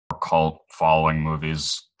cult following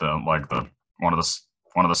movies. One of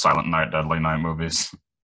the Silent Night, Deadly Night movies.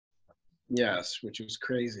 Yes, which was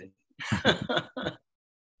crazy.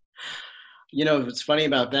 You know, what's funny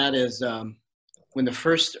about that is when the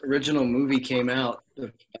first original movie came out,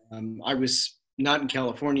 I was not in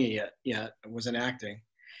California yet. I wasn't acting.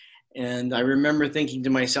 And I remember thinking to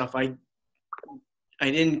myself, I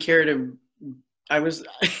didn't care to, I was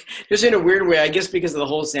just in a weird way, I guess because of the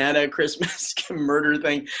whole Santa Christmas murder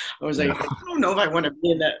thing. I was like, Yeah. I don't know if I want to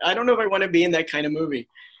be in that. I don't know if I want to be in that kind of movie.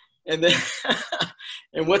 And then,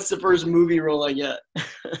 and what's the first movie role I get?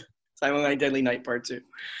 Silent Night, Deadly Night Part 2.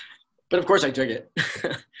 But of course I took it.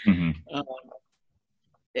 Mm-hmm.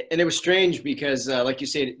 And it was strange because, like you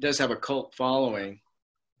said, it does have a cult following.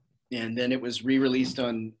 And then it was re-released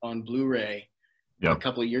on Blu-ray a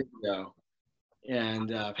couple of years ago. And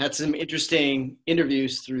had some interesting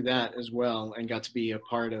interviews through that as well, and got to be a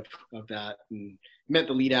part of that, and met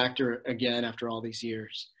the lead actor again after all these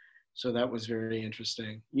years. So that was very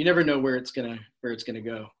interesting. You never know where it's gonna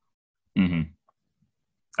go. Mm-hmm.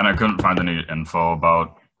 And I couldn't find any info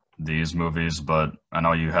about these movies, but I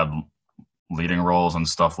know you had leading roles and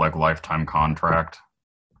stuff like Lifetime Contract.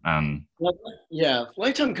 And yeah,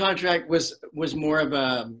 Lifetime Contract was more of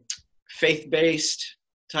a faith-based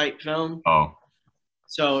type film. Oh.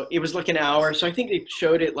 So it was like an hour. So I think they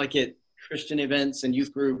showed it like at Christian events and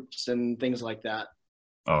youth groups and things like that.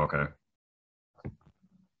 Oh, okay.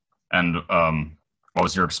 And what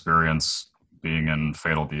was your experience being in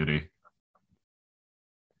Fatal Beauty?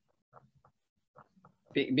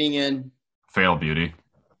 Being in Fatal Beauty.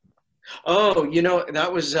 Oh, you know,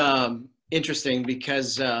 that was interesting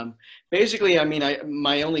because basically, I mean,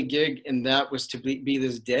 my only gig in that was to be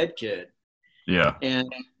this dead kid. Yeah. And,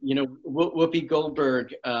 you know, Whoopi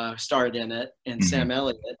Goldberg starred in it, and Mm-hmm. Sam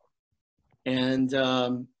Elliott.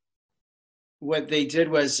 And what they did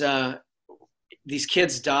was these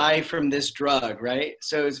kids die from this drug, right?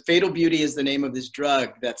 So Fatal Beauty is the name of this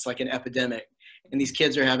drug that's like an epidemic. And these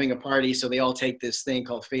kids are having a party, so they all take this thing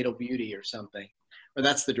called Fatal Beauty or something. Or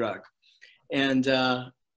that's the drug. And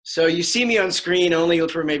so you see me on screen only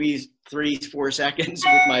for maybe 3-4 seconds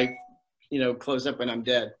with my, you know, close up when I'm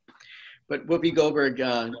dead. But Whoopi Goldberg,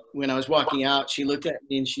 when I was walking out, she looked at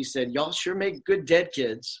me and she said, "Y'all sure make good dead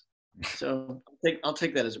kids." So I'll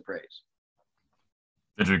take that as a praise.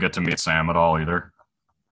 Did you get to meet Sam at all either?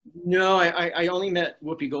 No, I only met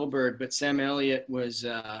Whoopi Goldberg, but Sam Elliott was,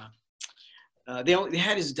 they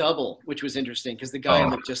had his double, which was interesting because the guy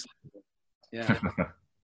looked just like him. Yeah.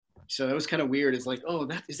 So it was kind of weird. It's like, oh,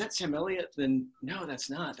 is that Sam Elliott? Then no, that's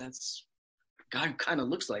not. That's guy who kind of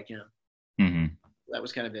looks like him. Mm-hmm. That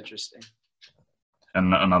was kind of interesting.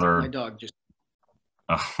 And another. My dog just.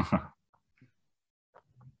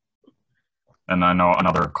 And I know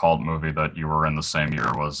another cult movie that you were in the same year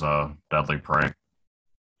was Deadly Prey.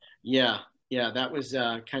 Yeah, that was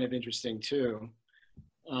kind of interesting too.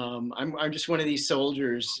 I'm just one of these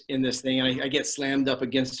soldiers in this thing, and I get slammed up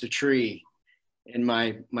against a tree, and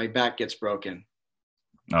my back gets broken.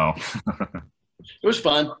 Oh. It was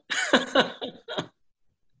fun.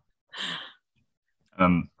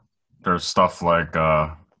 And there's stuff like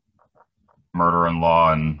Murder in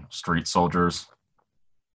Law and Street Soldiers.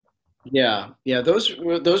 Yeah. Those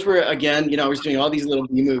were again. You know, I was doing all these little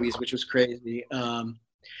B movies, which was crazy.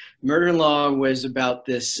 Murder in Law was about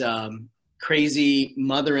this crazy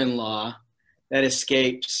mother-in-law that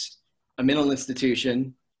escapes a mental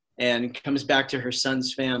institution and comes back to her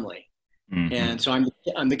son's family. Mm-hmm. And so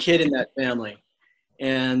I'm the kid in that family,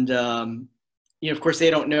 and you know, of course, they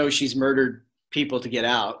don't know she's murdered people to get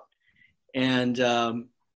out. And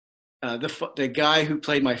the guy who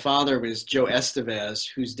played my father was Joe Estevez,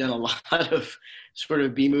 who's done a lot of sort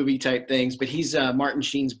of B-movie type things, but he's Martin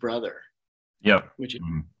Sheen's brother. Yep. Which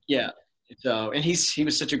yeah. So, and he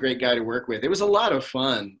was such a great guy to work with. It was a lot of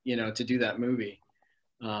fun, you know, to do that movie.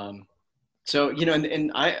 So, you know,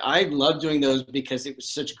 and I love doing those because it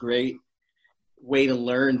was such a great way to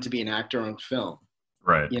learn to be an actor on film.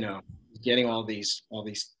 Right. You know, getting all these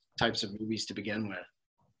types of movies to begin with.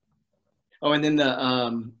 Oh, and then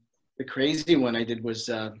the crazy one I did was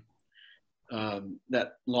that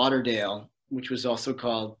Lauderdale, which was also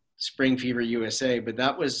called Spring Fever USA, but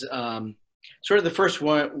that was sort of the first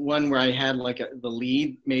one where I had like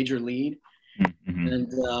the major lead. Mm-hmm.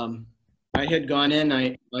 And I had gone in,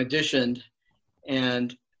 I auditioned,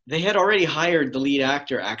 and they had already hired the lead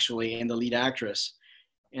actor actually and the lead actress.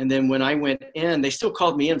 And then when I went in, they still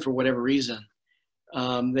called me in for whatever reason.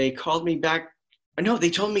 They called me back. No, they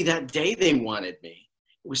told me that day they wanted me.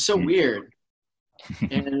 It was so weird.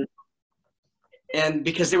 And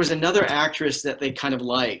because there was another actress that they kind of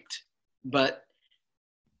liked, but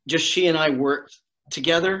just she and I worked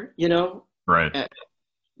together, Right.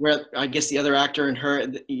 where I guess the other actor and her,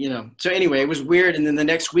 So anyway, it was weird. And then the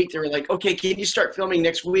next week they were like, okay, can you start filming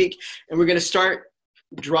next week? And we're going to start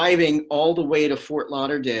driving all the way to Fort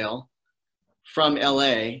Lauderdale from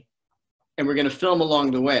LA, and we're going to film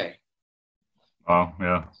along the way. Oh,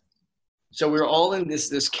 yeah. So we were all in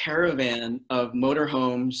this caravan of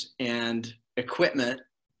motorhomes and equipment,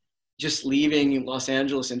 just leaving Los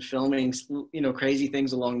Angeles and filming, crazy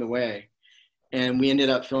things along the way. And we ended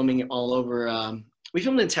up filming all over. We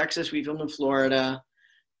filmed in Texas. We filmed in Florida.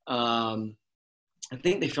 I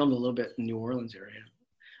think they filmed a little bit in New Orleans area.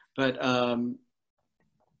 But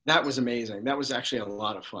that was amazing. That was actually a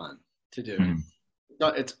lot of fun to do. Mm-hmm.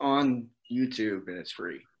 It's on YouTube and it's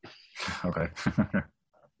free. Okay.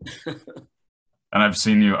 And I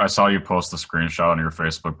saw you post a screenshot on your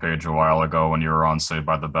Facebook page a while ago when you were on Saved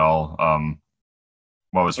by the Bell.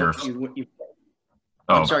 What was your...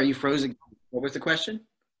 I'm sorry, you froze again. What was the question?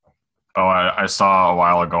 Oh, I saw a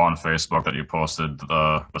while ago on Facebook that you posted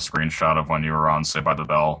the screenshot of when you were on Saved by the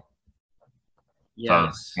Bell. Yes. So I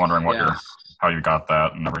was wondering how you got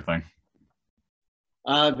that and everything.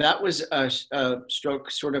 That was a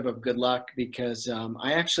stroke sort of good luck because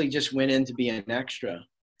I actually just went in to be an extra.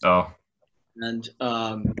 Oh. And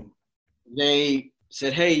they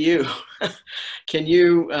said, hey, you, can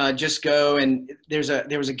you just go? And there was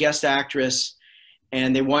a guest actress,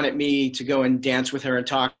 and they wanted me to go and dance with her and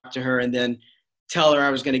talk to her and then tell her I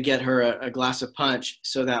was going to get her a glass of punch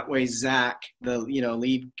so that way Zach, the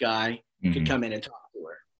lead guy, could come in and talk to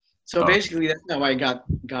her. So basically that's how I got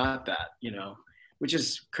that, which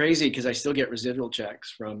is crazy because I still get residual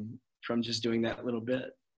checks from just doing that little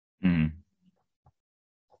bit. Mm-hmm.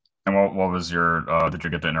 And what was your, did you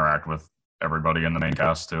get to interact with everybody in the main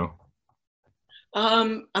cast too?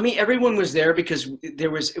 I mean, everyone was there because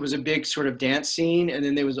it was a big sort of dance scene. And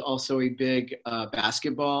then there was also a big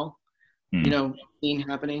basketball, scene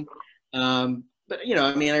happening. But,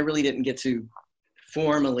 I mean, I really didn't get to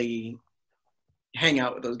formally hang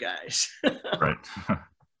out with those guys. Right.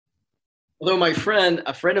 Although a friend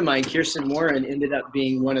of mine, Kirsten Warren, ended up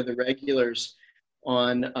being one of the regulars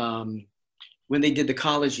on when they did the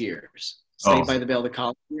college years, Saved by the Bell, the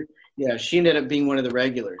college year. Yeah, she ended up being one of the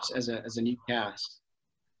regulars as a new cast.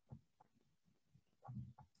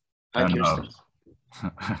 Hi, Kirsten.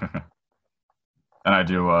 And I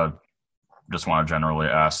do just want to generally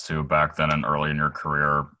ask too, back then and early in your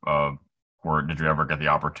career, did you ever get the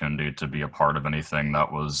opportunity to be a part of anything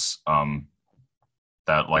that was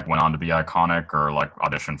that like went on to be iconic or like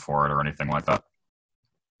audition for it or anything like that?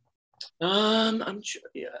 I'm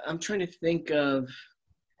trying to think of.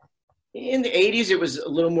 In the 80s, it was a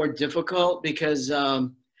little more difficult because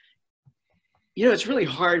it's really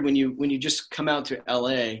hard when you just come out to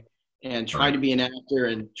LA and try to be an actor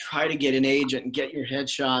and try to get an agent and get your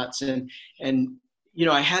headshots and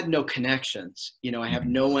I had no connections. I have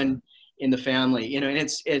no one in the family. And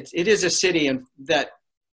it is a city and that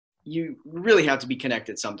you really have to be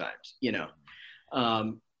connected sometimes.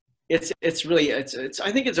 It's really I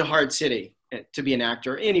think it's a hard city to be an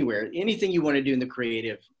actor anywhere. Anything you want to do in the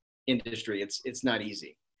creative industry, it's not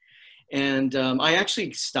easy. And I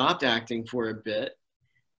actually stopped acting for a bit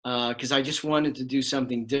because I just wanted to do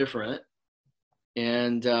something different.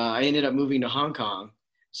 And I ended up moving to Hong Kong.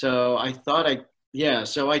 So I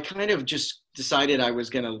kind of just decided I was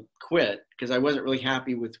going to quit because I wasn't really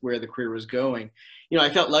happy with where the career was going. I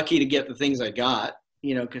felt lucky to get the things I got,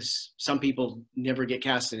 because some people never get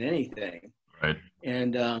cast in anything. Right.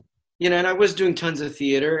 And, and I was doing tons of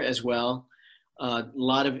theater as well. A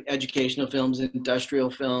lot of educational films, industrial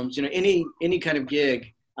films, any kind of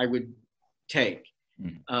gig I would take.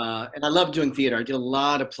 And I love doing theater. I did a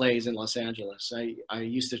lot of plays in Los Angeles. I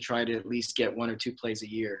used to try to at least get 1 or 2 plays a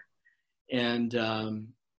year. And,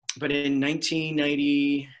 but in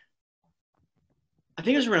 1990, I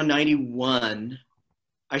think it was around 91,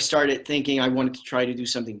 I started thinking I wanted to try to do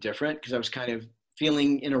something different because I was kind of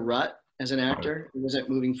feeling in a rut as an actor. It wasn't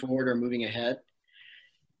moving forward or moving ahead.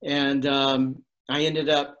 And I ended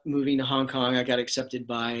up moving to Hong Kong. I got accepted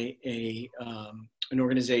by an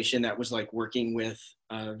organization that was like working with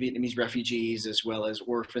Vietnamese refugees as well as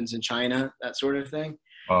orphans in China, that sort of thing.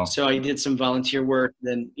 Wow. So I did some volunteer work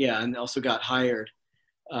and also got hired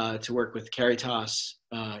to work with Caritas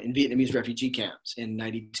in Vietnamese refugee camps in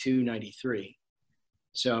 92, 93.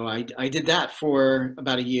 So I did that for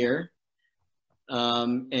about a year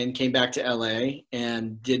and came back to LA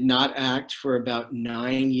and did not act for about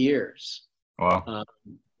 9 years. Wow.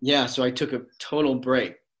 So I took a total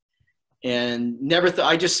break and never thought,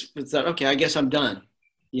 I just thought, okay, I guess I'm done,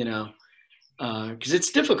 because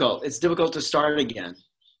it's difficult. It's difficult to start again. And, I just thought, okay, I guess I'm done, because it's difficult to start again. It's difficult to start again. And, I just thought, okay, I guess I'm done, because it's difficult to start again. It's difficult to start again. And, I just thought, okay, I guess I'm done, because it's difficult to start again.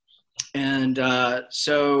 And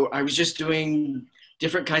so I was just doing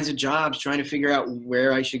different kinds of jobs, trying to figure out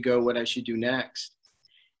where I should go, what I should do next.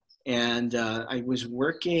 And I was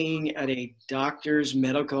working at a doctor's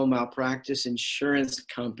medical malpractice insurance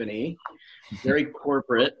company, very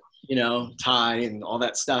corporate, you know, tie and all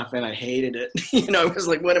that stuff. And I hated it. You know, I was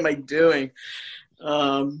like, what am I doing?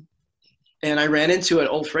 And I ran into an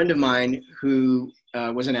old friend of mine who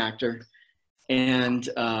was an actor. And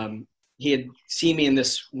he had seen me in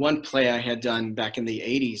this one play I had done back in the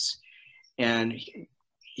 80s. And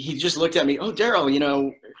he just looked at me, oh, Darrel, you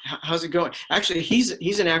know, how's it going? Actually,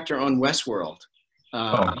 he's an actor on Westworld.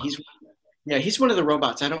 He's one of the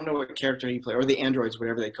robots. I don't know what character he played, or the androids,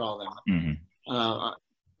 whatever they call them. Mm-hmm.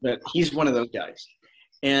 But he's one of those guys.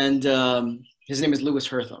 And his name is Louis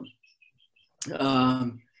Hertham.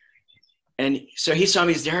 And so he saw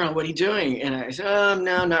me as Darrel, what are you doing? And I said,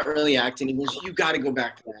 no, not really acting. He goes, you got to go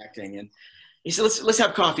back to acting. And he said, let's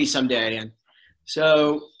have coffee someday. And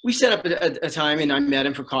so we set up a time, and I met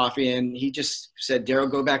him for coffee, and he just said, Darrel,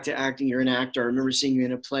 go back to acting. You're an actor. I remember seeing you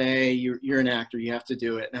in a play. You're an actor. You have to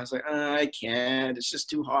do it. And I was like, I can't. It's just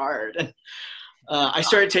too hard. I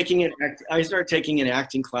started taking an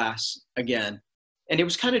acting class again, and it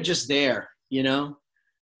was kind of just there, you know.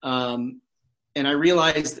 And I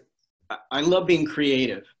realized I love being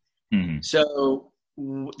creative. Mm-hmm. So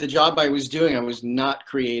the job I was doing, I was not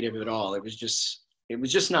creative at all. It was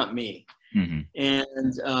just not me. Mm-hmm.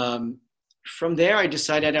 And from there, I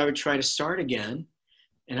decided I would try to start again.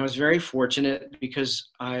 And I was very fortunate because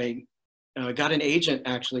I got an agent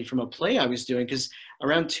actually from a play I was doing, because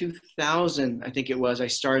around 2000, I think it was, I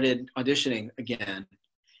started auditioning again.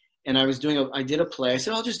 And I did a play. I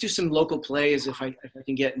said, I'll just do some local plays if I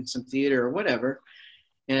can get in some theater or whatever.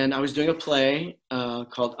 And I was doing a play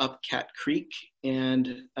called Up Cat Creek.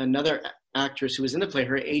 And another actress who was in the play,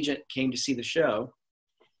 her agent came to see the show.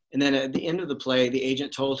 And then at the end of the play, the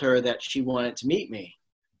agent told her that she wanted to meet me.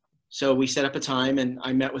 So we set up a time, and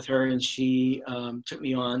I met with her, and she took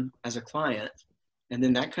me on as a client. And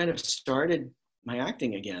then that kind of started my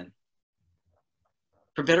acting again,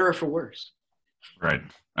 for better or for worse. Right.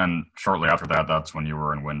 And shortly after that, that's when you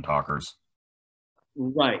were in Wind Talkers.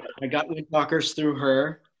 Right. I got Wind Talkers through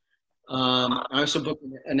her. I also booked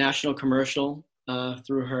a national commercial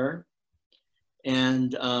through her.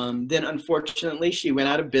 And then unfortunately she went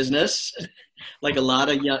out of business, like a lot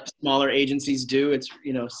of smaller agencies do. It's,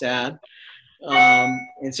 you know, sad.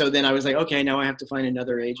 And so then I was like, okay, now I have to find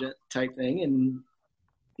another agent type thing. And,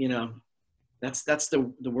 you know, that's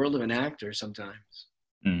the world of an actor sometimes.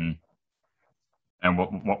 Mm-hmm. And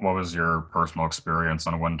what was your personal experience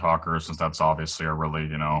on Wind Talkers, since that's obviously a really,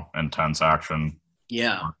 you know, intense action?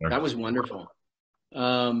 Yeah, that was wonderful.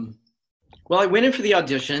 Well, I went in for the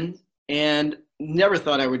audition and never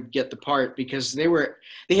thought I would get the part, because they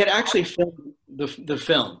had actually filmed the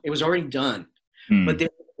film. It was already done, but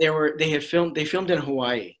they filmed in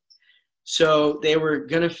Hawaii. So they were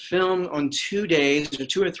going to film on 2 days or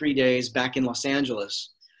 2 or 3 days back in Los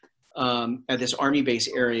Angeles at this Army base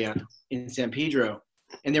area in San Pedro,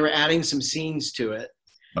 and they were adding some scenes to it.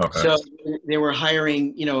 Okay. So they were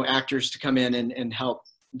hiring, you know, actors to come in and help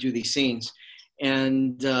do these scenes.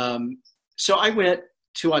 And so I went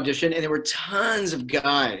to audition, and there were tons of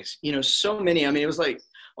guys, you know, so many. I mean, it was like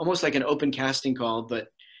almost like an open casting call, but,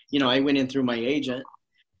 you know, I went in through my agent,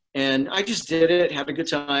 and I just did it, had a good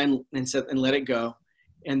time, and let it go.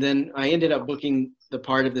 And then I ended up booking the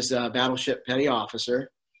part of this battleship petty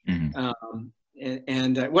officer. Mm-hmm.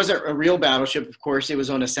 And it wasn't a real battleship, of course. It was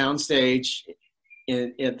on a soundstage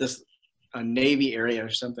at this Navy area or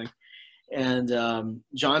something. And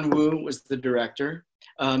John Woo was the director.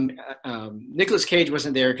 Nicolas Cage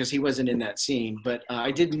wasn't there because he wasn't in that scene, but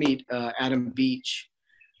I did meet Adam Beach,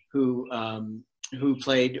 who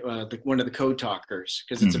played one of the code talkers,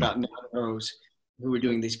 because it's about Navajos who were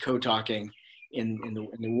doing these code talking in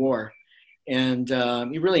the war. And he's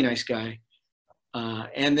a really nice guy.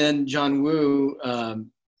 And then John Woo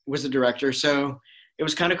was the director. So it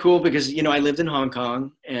was kind of cool because, you know, I lived in Hong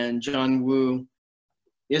Kong, and John Woo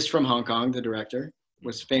is from Hong Kong, the director,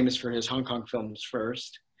 was famous for his Hong Kong films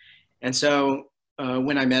first. And so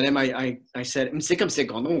when I met him, I said,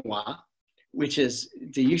 which is,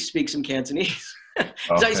 do you speak some Cantonese?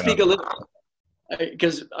 Because I speak a little,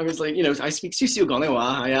 because I was like, you know, I speak Susiu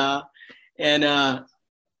Gongwa, and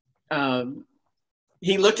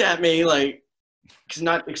he looked at me like, cause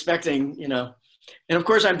not expecting, you know, and of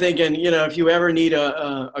course I'm thinking, you know, if you ever need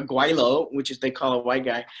a guaylo, which is they call a white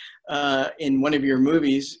guy, in one of your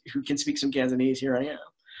movies who can speak some Cantonese, here I am.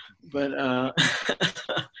 But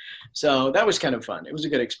so that was kind of fun. It was a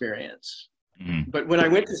good experience. Mm-hmm. But when I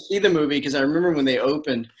went to see the movie, because I remember when they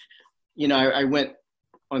opened, I went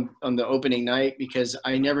on the opening night because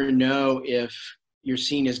I never know if your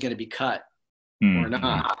scene is going to be cut or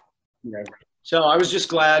not. So I was just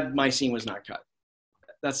glad my scene was not cut.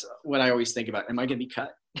 That's what I always think about. Am I going to be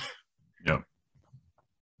cut? Yep.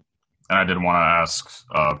 And I did want to ask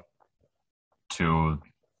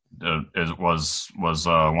was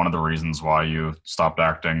one of the reasons why you stopped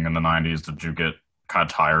acting in the 90s, did you get kind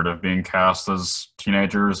of tired of being cast as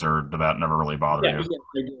teenagers, or did that never really bother you?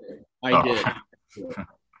 Yeah, I did.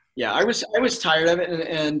 Yeah, I was tired of it,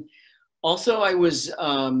 and also I was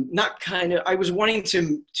I was wanting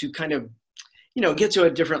to kind of, get to a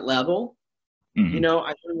different level. Mm-hmm.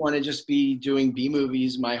 I didn't want to just be doing B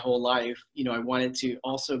movies my whole life. I wanted to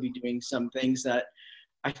also be doing some things that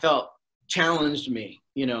I felt challenged me,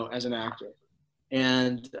 as an actor.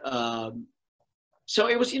 And so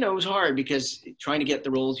it was, it was hard because trying to get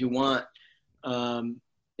the roles you want. And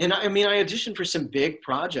I auditioned for some big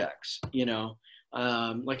projects,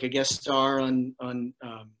 like a guest star on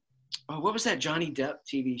what was that Johnny Depp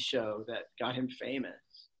TV show that got him famous?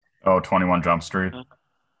 Oh, 21 Jump Street.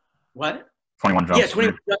 What? 21 Jump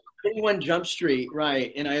Street. 21 Jump Street,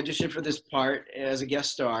 right. And I auditioned for this part as a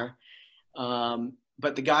guest star.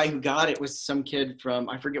 But the guy who got it was some kid from,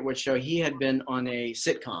 I forget what show. He had been on a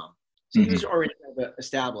sitcom. So he was already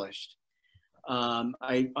established.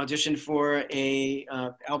 I auditioned for a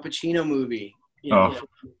Al Pacino movie,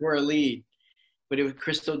 for a lead. But it was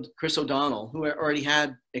Chris O'Donnell, who already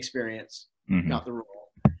had experience, got the role.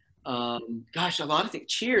 A lot of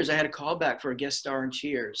things. Cheers, I had a callback for a guest star in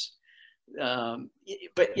Cheers. But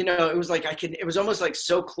it was like it was almost like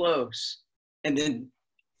so close and then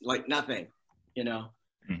like nothing,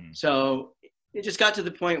 So it just got to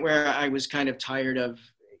the point where I was kind of tired of,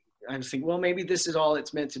 I was thinking, well, maybe this is all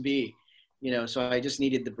it's meant to be, so I just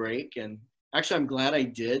needed the break. And actually I'm glad I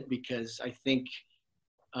did, because I think,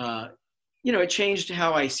 it changed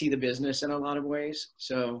how I see the business in a lot of ways.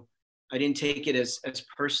 So I didn't take it as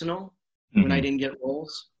personal when I didn't get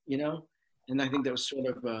roles, And I think that was sort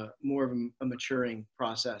of more of a maturing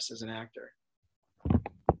process as an actor.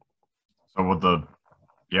 So with the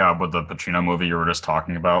Pacino movie you were just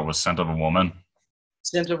talking about was Scent of a Woman?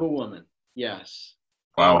 Scent of a Woman, yes.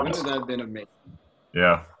 Wow. Wouldn't that have been amazing?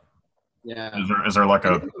 Yeah. Yeah. Is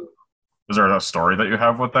there a story that you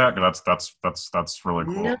have with that? That's really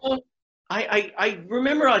cool. No, I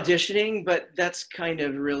remember auditioning, but that's kind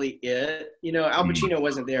of really it. Al Pacino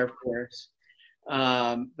wasn't there, of course.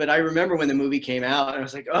 But I remember when the movie came out, and I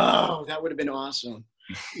was like, oh, that would have been awesome,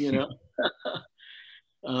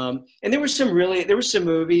 And there were some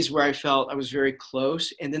movies where I felt I was very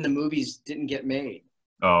close, and then the movies didn't get made.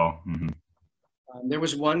 Oh. There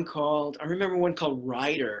was I remember one called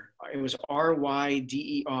Ryder. It was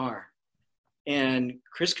Ryder, and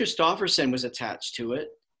Chris Christopherson was attached to it.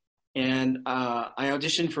 And I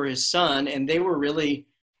auditioned for his son, and they were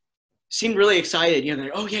seemed really excited. They're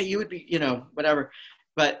like, oh yeah, you would be, whatever.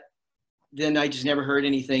 But then I just never heard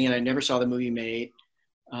anything, and I never saw the movie made.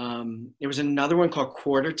 There was another one called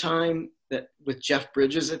Quarter Time that with Jeff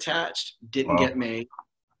Bridges attached, didn't get made.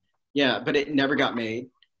 Yeah, but it never got made.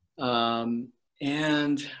 And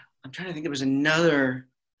I'm trying to think, there was another.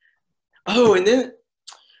 Oh, and then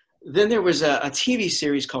there was a TV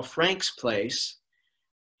series called Frank's Place,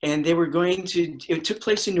 and it took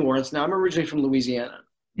place in New Orleans. Now I'm originally from Louisiana.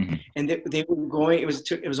 And they were going, it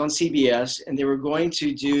was on CBS, and they were going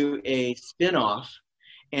to do a spinoff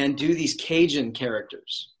and do these Cajun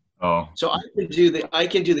characters. Oh. So I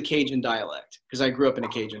can do the Cajun dialect because I grew up in a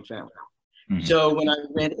Cajun family. So when I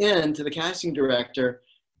went in to the casting director,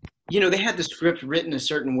 they had the script written a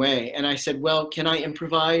certain way. And I said, well, can I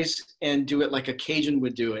improvise and do it like a Cajun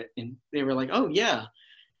would do it? And they were like, oh yeah.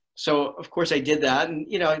 So of course I did that, and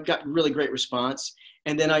I got really great response.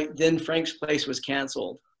 And then Frank's Place was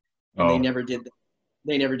canceled, and they never did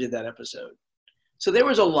that episode. So there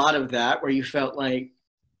was a lot of that where you felt like,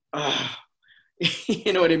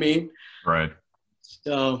 you know what I mean? Right.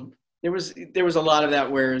 So there was a lot of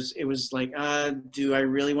that where it was like, do I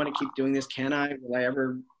really want to keep doing this? Can I? Will I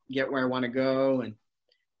ever get where I want to go? And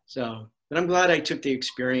so, but I'm glad I took the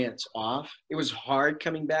experience off. It was hard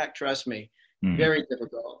coming back, trust me, very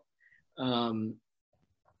difficult.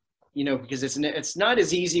 Because it's not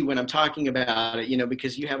as easy when I'm talking about it,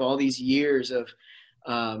 because you have all these years of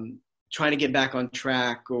trying to get back on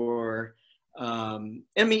track, or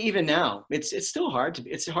even now it's still hard to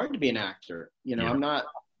be an actor. I'm not.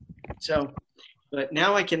 So, but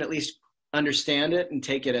now I can at least understand it and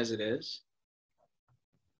take it as it is.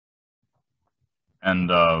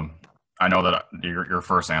 And I know that your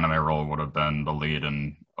first anime role would have been the lead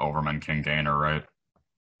in Overman King Gainer, right?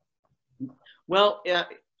 Well, yeah,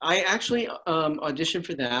 I actually auditioned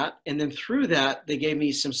for that, and then through that, they gave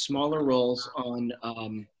me some smaller roles on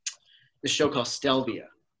the show called Stelvia.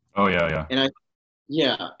 Oh yeah, yeah. And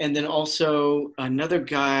yeah, and then also another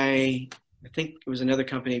guy, I think it was another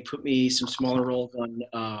company, put me some smaller roles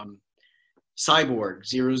on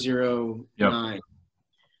Cyborg Yep.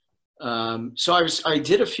 009. So I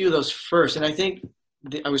did a few of those first, and I think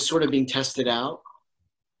I was sort of being tested out.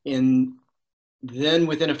 And then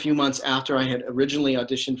within a few months after I had originally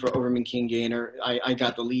auditioned for Overman King Gainer, I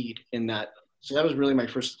got the lead in that. So that was really my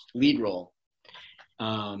first lead role.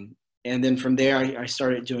 And then from there, I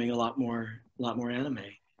started doing a lot more anime,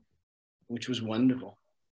 which was wonderful.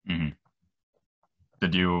 Mm-hmm.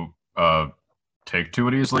 Did you take to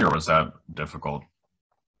it easily, or was that difficult?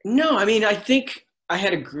 No, I mean, I think I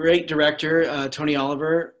had a great director, Tony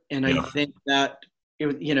Oliver, and I Yeah. think that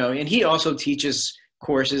and he also teaches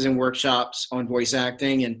courses and workshops on voice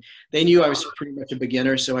acting, and they knew I was pretty much a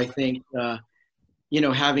beginner, so I think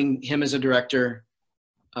having him as a director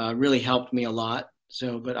really helped me a lot.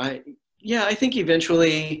 So, but I think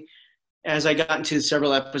eventually, as I got into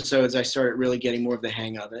several episodes, I started really getting more of the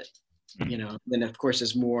hang of it. Then of course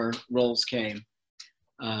as more roles came,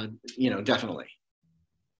 definitely.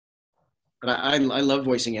 But I love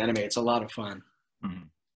voicing anime. It's a lot of fun. Mm-hmm.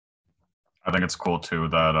 I think it's cool too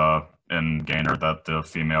that in Gainer that the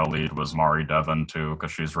female lead was Mari Devon too,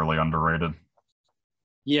 because she's really underrated.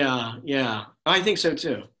 Yeah, I think so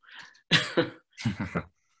too.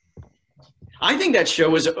 I think that show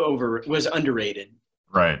was underrated.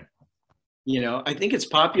 Right. I think it's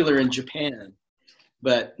popular in Japan,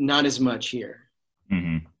 but not as much here.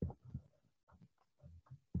 Mm-hmm.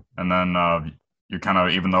 And then you kind of,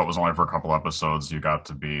 even though it was only for a couple episodes, you got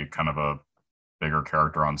to be kind of a bigger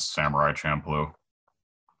character on Samurai Champloo.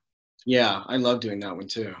 Yeah, I love doing that one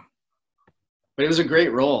too. But it was a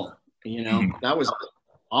great role. That was an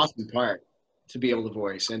awesome part to be able to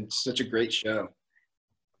voice, and such a great show.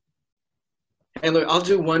 Hey, look, I'll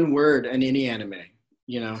do one word in any anime.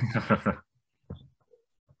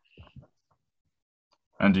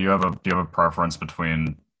 And do you have a preference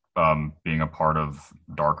between being a part of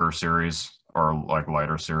darker series or like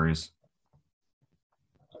lighter series?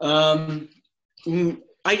 I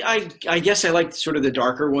guess I like sort of the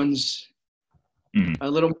darker ones Mm-hmm. a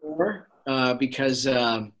little more because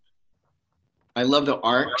I love the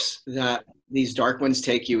arcs that these dark ones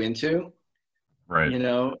take you into. Right.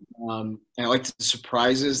 I like the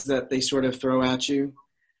surprises that they sort of throw at you.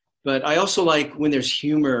 But I also like when there's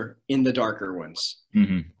humor in the darker ones.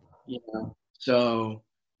 Mm-hmm. So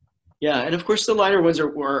yeah, and of course the lighter ones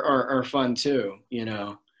are fun too.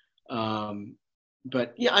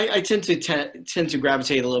 But yeah, I tend to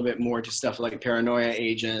gravitate a little bit more to stuff like Paranoia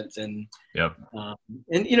Agent and Yep.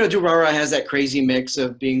 Durara has that crazy mix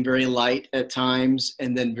of being very light at times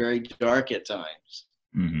and then very dark at times.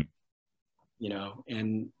 Mm-hmm.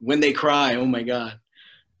 And when they cry, oh my God,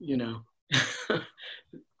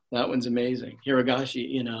 that one's amazing.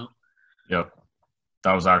 Hiragashi, Yep.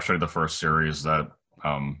 That was actually the first series that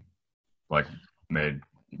like made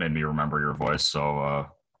me remember your voice. So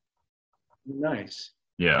nice.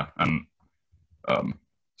 yeah, and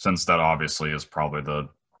since that obviously is probably the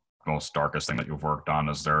most darkest thing that you've worked on,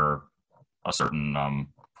 is there a certain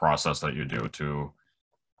process that you do to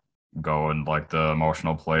go in like the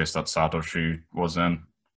emotional place that Satoshi was in?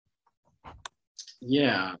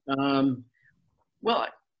 Yeah. Well,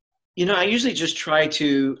 I usually just try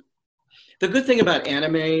to. The good thing about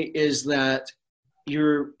anime is that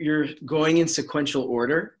you're going in sequential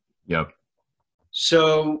order. Yep.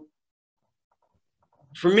 So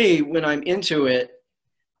for me, when I'm into it,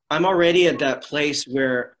 I'm already at that place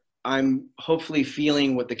where I'm hopefully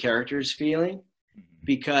feeling what the character is feeling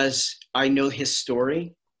because I know his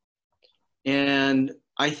story. And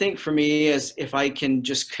I think for me, as if I can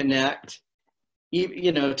just connect,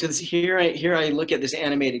 to this, here I look at this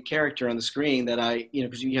animated character on the screen that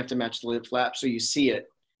because you have to match the lid flap so you see it.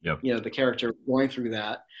 Yep. The character going through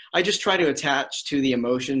that. I just try to attach to the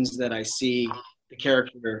emotions that I see the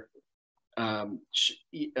character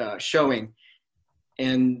showing,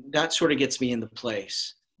 and that sort of gets me in the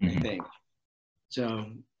place. Mm-hmm. I think so.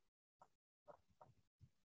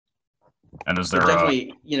 And is there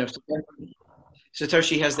definitely,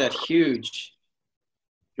 Satoshi has that huge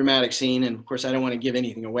dramatic scene, and of course, I don't want to give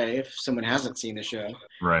anything away if someone hasn't seen the show.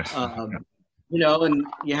 right? And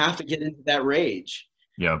you have to get into that rage.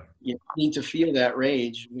 Yep. You need to feel that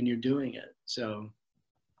rage when you're doing it. So.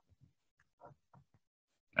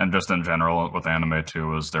 And just in general with anime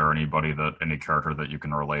too, is there any character that you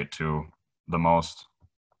can relate to the most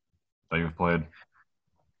that you've played?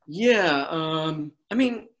 Yeah, I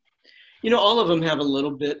mean, All of them have a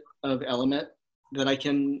little bit of element that I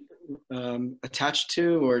can attach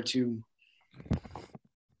to or to.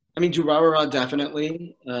 I mean, Darrel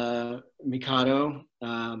definitely. Mikado.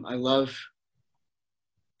 I love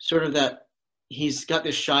sort of that he's got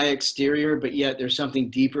this shy exterior, but yet there's something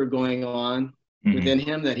deeper going on within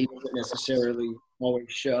him that he doesn't necessarily always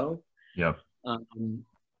show. Yep. And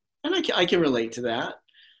I can relate to that.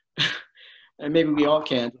 And maybe we all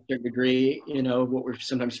can to a certain degree, what we're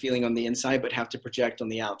sometimes feeling on the inside, but have to project on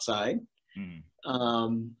the outside.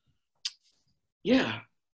 Yeah,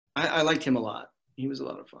 I liked him a lot. He was a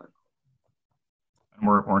lot of fun. And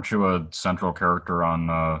weren't you a central character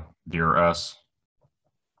on Dear S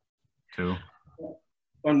too?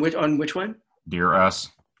 On which one? Dear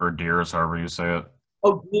S, or Dears, however you say it.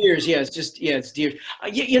 Oh, Dears. Yeah, it's Dears.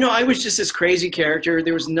 I was just this crazy character.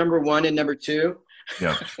 There was number 1 and number 2.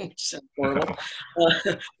 Yeah. Which sounds horrible.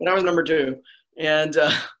 But I was number 2. And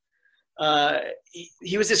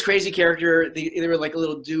he was this crazy character. They were like a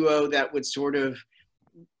little duo that would sort of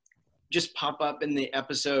just pop up in the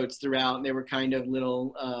episodes throughout. And they were kind of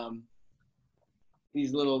little,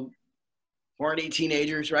 these little horny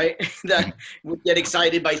teenagers, right? That would get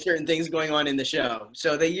excited by certain things going on in the show.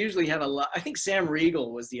 So they usually have a lot. I think Sam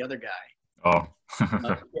Riegel was the other guy. Oh.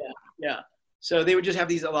 Yeah. So they would just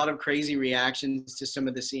have a lot of crazy reactions to some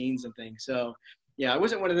of the scenes and things. So yeah, I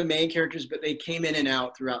wasn't one of the main characters, but they came in and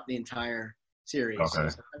out throughout the entire series. Okay.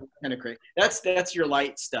 So kind of crazy. That's your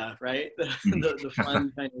light stuff, right? The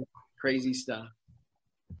fun kind of crazy stuff.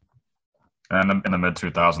 And in the mid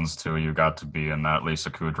 2000s too, you got to be in that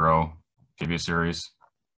Lisa Kudrow TV series.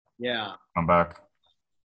 Yeah. Come back.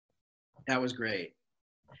 That was great.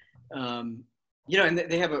 And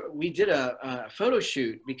we did a photo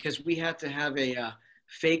shoot because we had to have a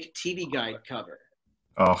fake TV guide cover.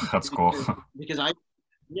 Oh, that's cool.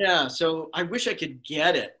 So I wish I could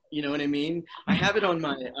get it. You know what I mean? I have it on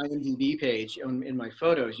my IMDb page in my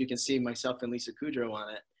photos. You can see myself and Lisa Kudrow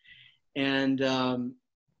on it. And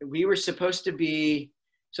we were supposed to be,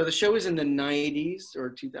 so the show was in the 90s or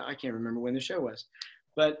 2000, I can't remember when the show was.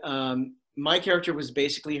 But my character was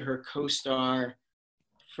basically her co-star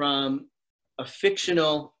from a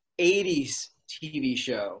fictional 80s TV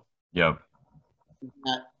show. Yep.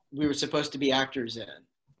 That we were supposed to be actors in.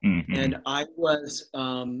 And I was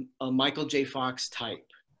a Michael J. Fox type.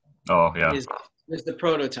 Oh, yeah. Was the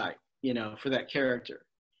prototype, for that character.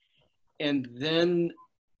 And then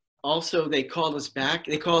also they called us back.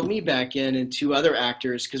 They called me back in and 2 other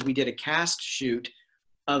actors because we did a cast shoot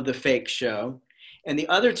of the fake show. And the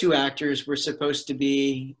other 2 actors were supposed to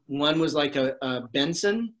be, one was like a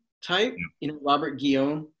Benson type, Robert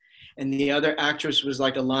Guillaume. And the other actress was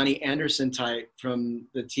like a Lonnie Anderson type from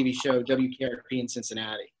the TV show WKRP in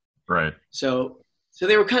Cincinnati. Right. So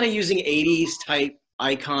they were kind of using 80s type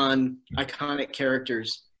iconic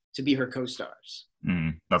characters to be her co-stars.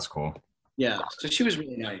 That's cool. Yeah. So she was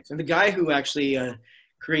really nice. And the guy who actually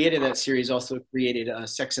created that series also created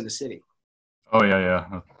Sex and the City. Oh,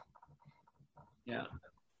 yeah. Yeah.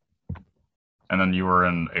 And then you were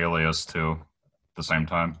in Alias too, at the same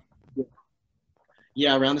time.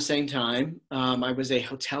 Yeah, around the same time. I was a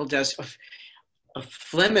hotel desk, a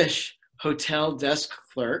Flemish hotel desk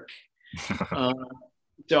clerk.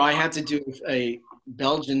 So I had to do a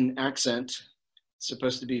Belgian accent,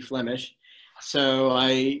 supposed to be Flemish. So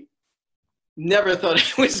I never thought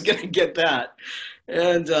I was going to get that.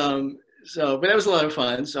 And but that was a lot of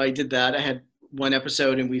fun. So I did that. I had 1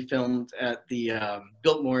 episode and we filmed at the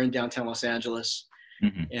Biltmore in downtown Los Angeles.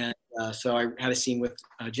 And so I had a scene with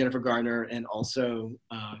Jennifer Garner and also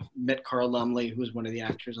met Carl Lumley, who was one of the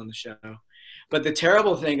actors on the show. But the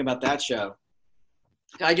terrible thing about that show,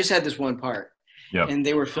 I just had this one part. Yep. And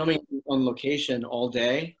they were filming on location all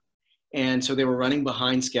day. And so they were running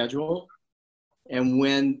behind schedule. And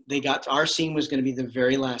when they got to our scene was going to be the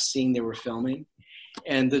very last scene they were filming.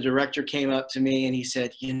 And the director came up to me and he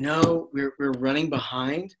said, we're running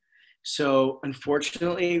behind. So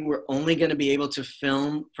unfortunately, we're only going to be able to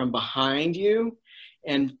film from behind you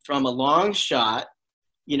and from a long shot,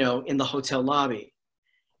 in the hotel lobby.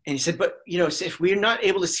 And he said, but, if we're not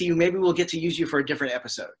able to see you, maybe we'll get to use you for a different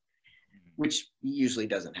episode, which usually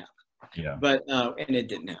doesn't happen. Yeah. But, and it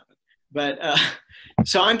didn't happen. But,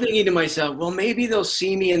 so I'm thinking to myself, well, maybe they'll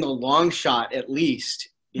see me in the long shot at least,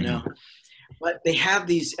 But they have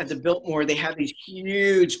these, at the Biltmore, they have these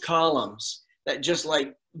huge columns that just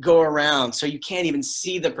like go around. So you can't even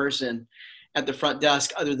see the person at the front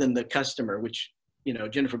desk other than the customer, which,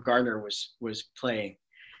 Jennifer Gardner was playing.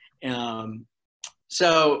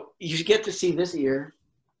 So you get to see this ear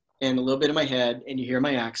and a little bit of my head and you hear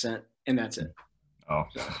my accent and that's it. Oh.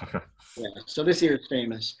 So yeah, so this year is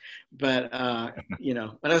famous, but but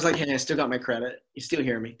I was like, hey, I still got my credit. You still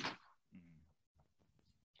hear me?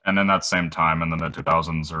 And in that same time, in the mid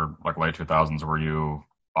 2000s or like late 2000s, were you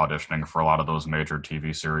auditioning for a lot of those major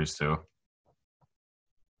TV series too?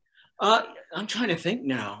 I'm trying to think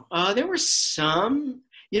now. There were some.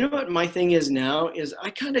 You know what my thing is now is I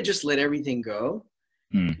kind of just let everything go.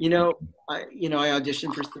 Hmm. I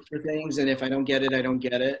audition for things, and if I don't get it, I don't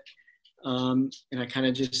get it, and I kind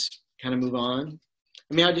of just kind of move on.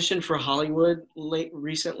 I mean, I auditioned for Hollywood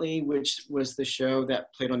recently, which was the show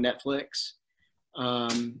that played on Netflix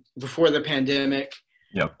before the pandemic.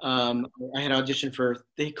 Yep. I had auditioned for.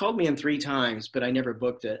 They called me in 3 times, but I never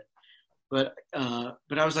booked it. But I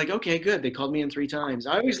was like, okay, good. They called me in 3 times.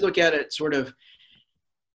 I always look at it sort of.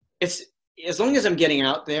 It's as long as I'm getting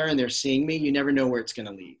out there and they're seeing me, you never know where it's going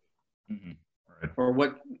to lead, Mm-hmm. Right. or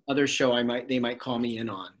what other show they might call me in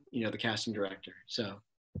on. The casting director. So.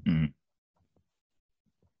 Mm-hmm.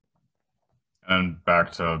 And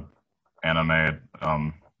back to anime,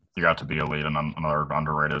 you got to be a lead in another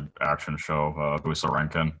underrated action show,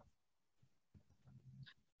 Rankin.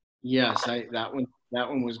 Yes, that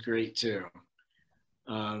one was great too.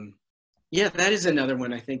 Yeah, that is another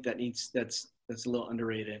one I think that's a little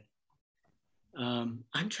underrated. I'm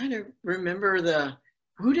trying to remember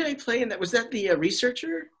who did I play in that? Was that the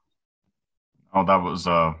researcher? Oh, that was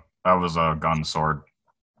a gun sword.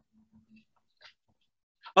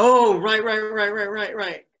 Oh, right.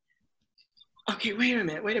 Okay, wait a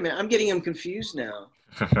minute. I'm getting them confused now.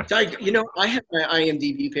 So I have my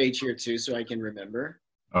IMDb page here too, so I can remember.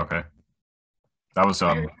 Okay, that was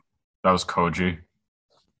Koji.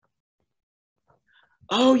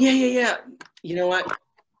 Oh yeah. You know what?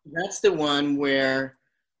 That's the one where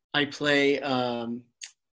I play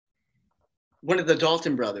one of the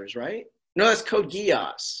Dalton brothers, right? No, that's Code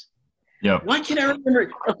Geass. Yep. Why can't I remember?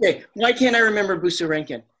 Okay, why can't I remember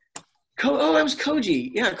Busarenkin? It was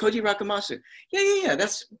Koji. Yeah, Koji Rakamasu. Yeah.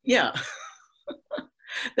 That's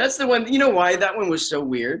that's the one. You know why that one was so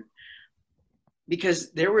weird?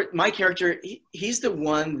 Because my character. He's the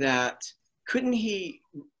one that couldn't he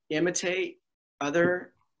imitate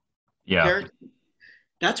other characters?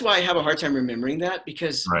 That's why I have a hard time remembering that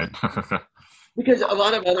because because a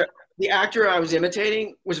lot of the actor I was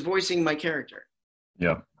imitating was voicing my character.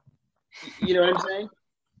 Yep. You know what I'm saying?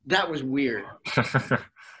 That was weird.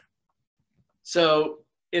 So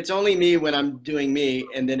it's only me when I'm doing me,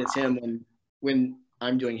 and then it's him when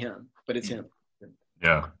I'm doing him. But it's him.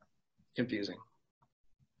 Yeah. Confusing.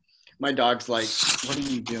 My dog's like, "What are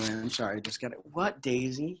you doing?" I'm sorry, I just got it. What,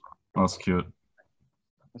 Daisy? That's cute.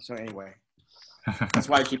 So anyway, that's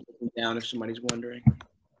why I keep looking down if somebody's wondering.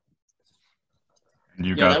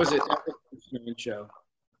 That was a show.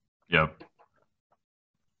 Yep.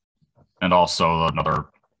 And also another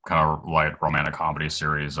kind of light romantic comedy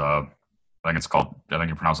series. I think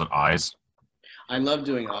you pronounce it Eyes. I love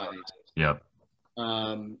doing Eyes. Yep.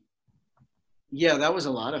 Yeah, that was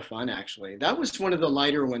a lot of fun actually. That was one of the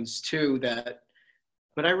lighter ones too.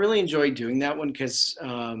 But I really enjoyed doing that one because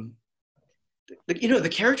the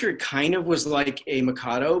character kind of was like a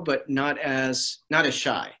Mikado, but not as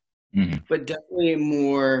shy, but definitely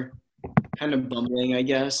more kind of bumbling, I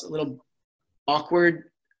guess, a little awkward,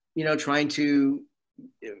 trying to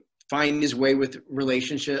find his way with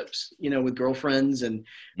relationships, with girlfriends and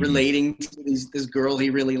relating to this girl he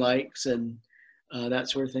really likes and that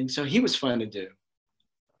sort of thing. So he was fun to do.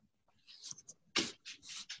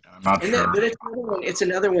 I'm not sure. But it's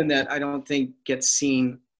another one that I don't think gets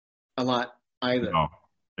seen a lot either. No.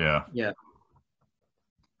 Yeah. Yeah.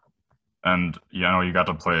 And you got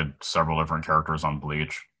to play several different characters on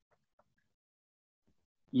Bleach.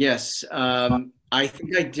 Yes. I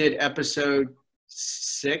think I did episode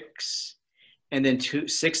 6 and then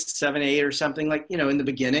 6, 7, 8 or something like, in the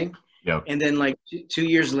beginning. Yep. And then like 2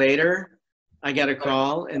 years later, I got a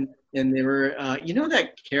call and they were,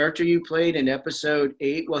 that character you played in episode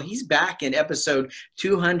 8? Well, he's back in episode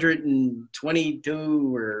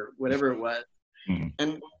 222 or whatever it was.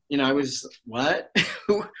 And, I was, what?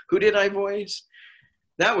 Who did I voice?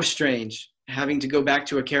 That was strange, having to go back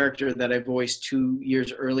to a character that I voiced 2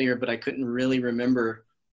 years earlier, but I couldn't really remember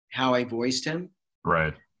how I voiced him.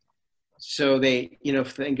 Right. So they,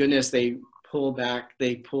 thank goodness they pull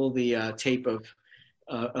the tape of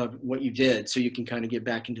what you did, so you can kind of get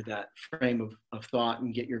back into that frame of thought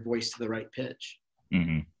and get your voice to the right pitch.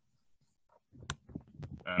 And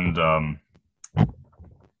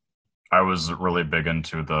I was really big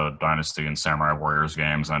into the Dynasty and Samurai Warriors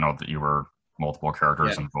games. I know that you were multiple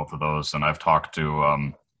characters in both of those, and I've talked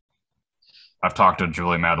to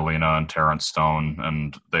Julie Madalena and Terrence Stone,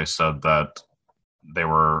 and they said that they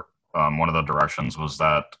were one of the directions was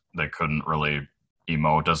that they couldn't really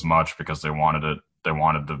emote as much because they wanted it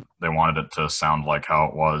to sound like how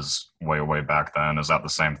it was way back then. Is that the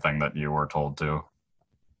same thing that you were told too?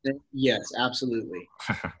 Yes, absolutely.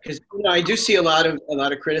 Because I do see a lot of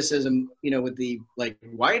criticism, with the like,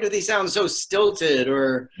 why do they sound so stilted,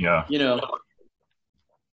 or Yeah.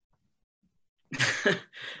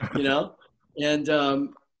 And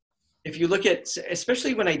if you look at,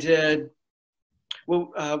 especially when I did,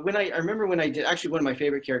 I remember when I did, actually one of my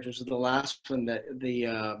favorite characters was the last one, that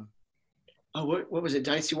what was it,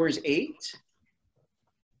 Dynasty Warriors 8?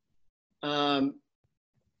 And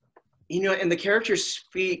the characters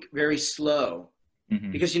speak very slow,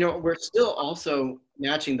 because, we're still also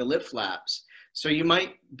matching the lip flaps. So you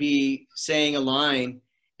might be saying a line,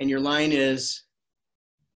 and your line is,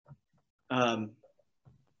 I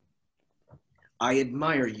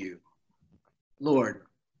admire you, Lord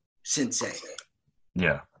Sensei.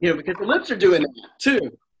 Yeah. Because the lips are doing that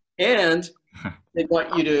too. And they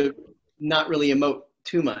want you to not really emote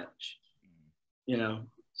too much,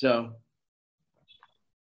 so.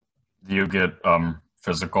 Do you get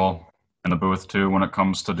physical in the booth too when it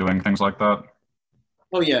comes to doing things like that?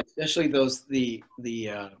 Oh yeah, especially the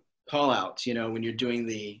call outs, when you're doing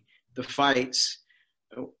the fights,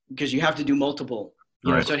 because you have to do multiple,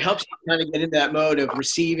 Right. So it helps you kind of get into that mode of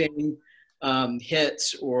receiving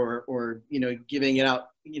hits, or giving it out,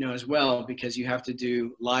 as well, because you have to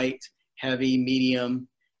do light, heavy, medium,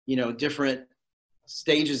 different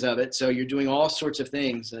stages of it. So you're doing all sorts of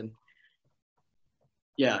things, and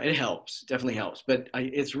yeah, it helps, definitely helps. But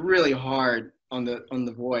it's really hard on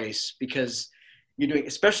the voice, because you're doing,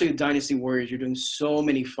 especially Dynasty Warriors, you're doing so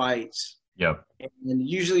many fights. Yep. And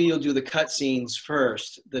usually you'll do the cutscenes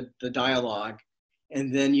first, the dialogue,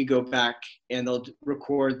 and then you go back and they'll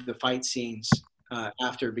record the fight scenes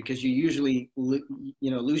after, because you usually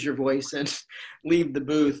lose your voice and leave the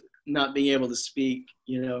booth not being able to speak,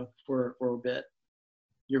 for a bit.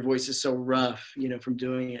 Your voice is so rough, from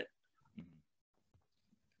doing it.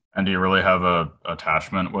 And do you really have a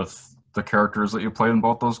attachment with the characters that you played in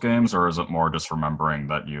both those games, or is it more just remembering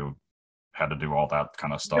that you had to do all that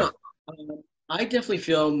kind of stuff? No, I definitely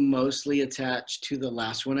feel mostly attached to the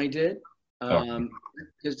last one I did.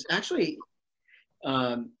 Because actually,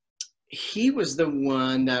 he was the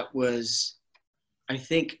one that was, I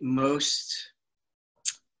think,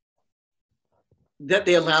 that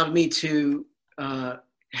they allowed me to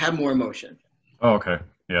have more emotion. Oh, okay.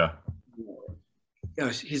 Yeah.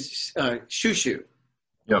 His Shushu.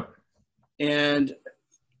 Yep. And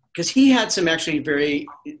because he had some actually very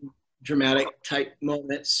dramatic type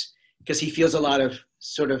moments, because he feels a lot of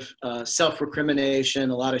sort of self-recrimination,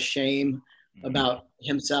 a lot of shame about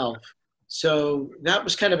himself. So that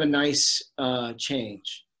was kind of a nice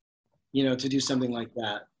change, to do something like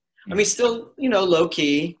that. I mean, still, low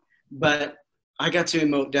key, but I got to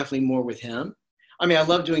emote definitely more with him. I mean, I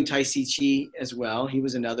love doing Tai Chi as well. He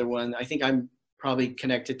was another one. I think I'm probably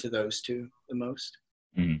connected to those two the most.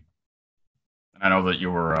 Mm-hmm. I know that you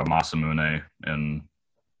were Masamune in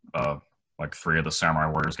like 3 of the Samurai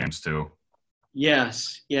Warriors games too.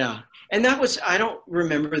 Yes, yeah. And that was, I don't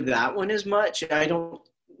remember that one as much. I don't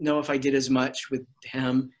know if I did as much with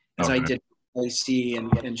him as I did AC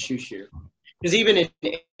and Shushu. Because even in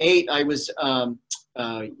 8, I was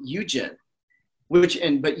Yujin,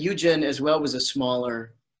 but Yujin as well was a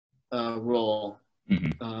smaller role.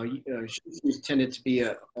 Shushu tended to be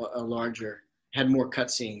a larger, had more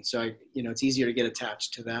cutscenes, so it's easier to get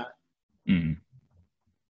attached to that. Mm-hmm.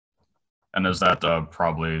 And is that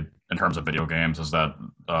probably, in terms of video games, is that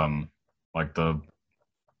like the,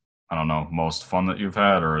 I don't know, most fun that you've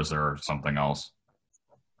had, or is there something else?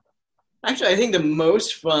 Actually, I think the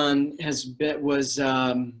most fun was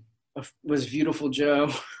Beautiful Joe.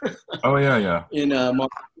 Oh yeah. In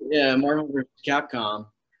Marvel vs. Capcom,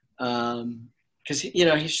 because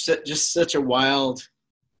he's just such a wild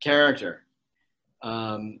character.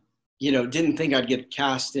 Didn't think I'd get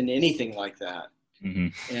cast in anything like that.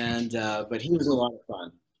 Mm-hmm. And but he was a lot of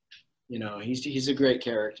fun. He's a great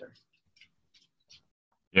character.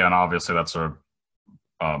 Yeah, and obviously that's an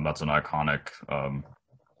iconic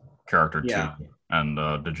character too. And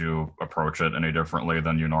did you approach it any differently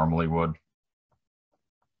than you normally would?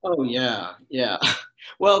 Oh yeah.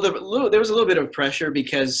 Well, there was a little bit of pressure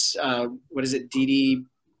because what is it, D.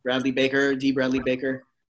 Bradley Baker?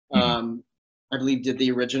 Mm-hmm. I believe did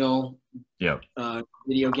the original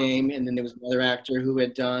video game, and then there was another actor who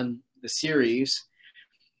had done the series.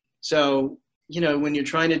 So when you're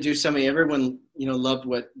trying to do something, everyone loved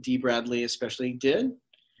what D. Bradley especially did.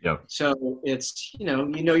 Yep. So it's you're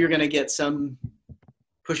going to get some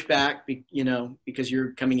pushback, because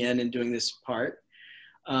you're coming in and doing this part.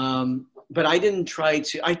 But I didn't try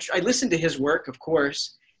to. I listened to his work, of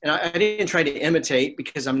course, and I didn't try to imitate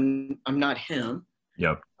because I'm not him.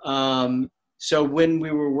 Yep. So when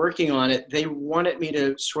we were working on it, they wanted me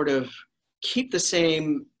to sort of keep the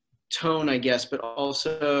same tone, I guess, but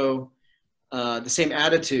also the same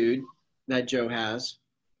attitude that Joe has,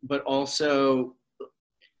 but also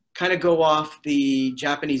kind of go off the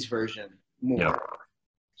Japanese version more. Yep.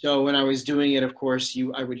 So when I was doing it, of course,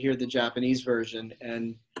 I would hear the Japanese version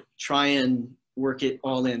and try and work it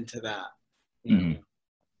all into that. Mm-hmm.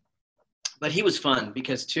 But he was fun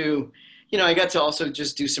because too, I got to also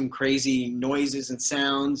just do some crazy noises and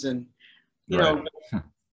sounds, and Right.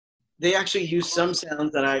 they actually used some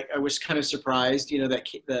sounds that I was kind of surprised,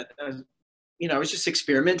 that I was just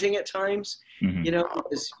experimenting at times, Mm-hmm.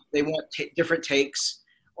 because they want different takes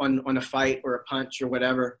on a fight or a punch or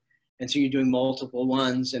whatever. And so you're doing multiple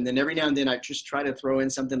ones. And then every now and then I just try to throw in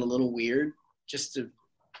something a little weird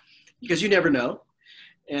because you never know.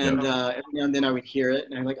 And every now and then I would hear it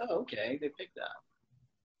and I'm like, oh, okay, they picked that.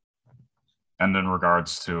 And in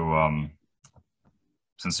regards to,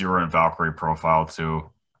 since you were in Valkyrie Profile too,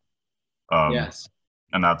 Yes.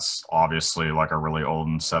 and that's obviously like a really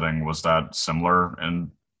old setting, was that similar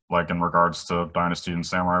in regards to Dynasty and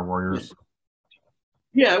Samurai Warriors?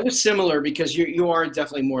 Yeah, it was similar because you are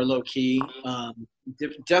definitely more low key,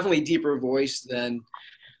 definitely deeper voice than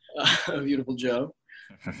Beautiful Joe,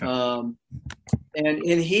 and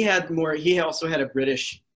he had more. He also had a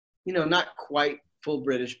British, not quite full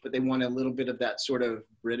British, but they want a little bit of that sort of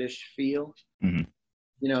British feel,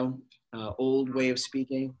 Mm-hmm. Old way of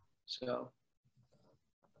speaking. So,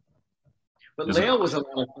 but Lael was a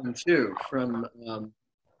lot of fun too, from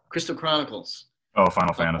Crystal Chronicles. Oh,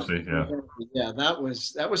 Final Fantasy, yeah. Yeah, that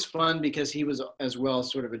was fun because he was as well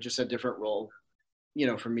sort of just a different role,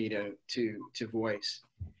 for me to voice.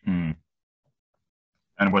 Mm.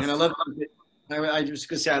 And I loved him. I was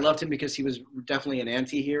gonna say I loved him because he was definitely an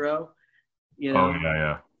anti-hero. Oh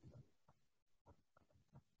yeah.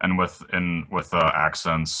 And with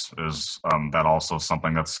accents, is that also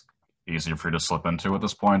something that's easier for you to slip into at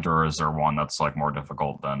this point, or is there one that's like more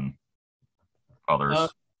difficult than others?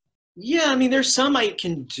 Yeah, I mean, there's some I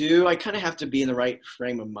can do. I kind of have to be in the right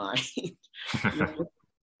frame of mind.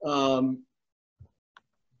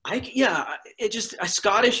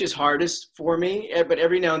 Scottish is hardest for me, but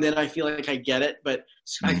every now and then I feel like I get it. But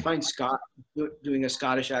I find doing a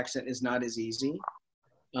Scottish accent is not as easy.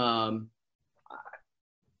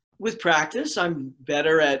 With practice, I'm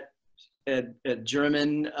better at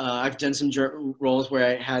German. I've done some German roles where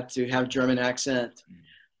I had to have German accent.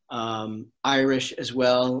 Irish as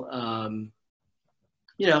well,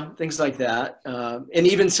 things like that. And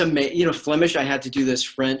even some, Flemish, I had to do this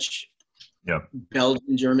French,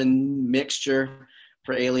 Belgian, German mixture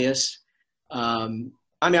for Alias. I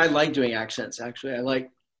like doing accents, actually. I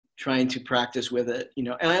like trying to practice with it, and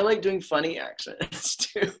I like doing funny accents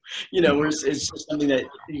too, where it's just something that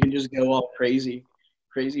you can just go all crazy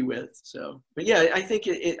with. So, but yeah, I think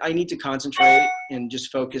I need to concentrate and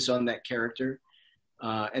just focus on that character.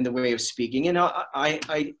 And the way of speaking. And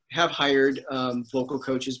I have hired vocal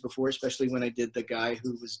coaches before, especially when I did the guy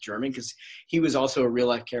who was German, because he was also a real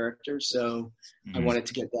life character. So I wanted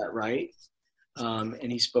to get that right.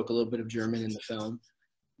 And he spoke a little bit of German in the film.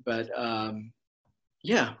 But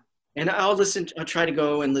yeah, and I'll try to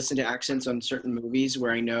go and listen to accents on certain movies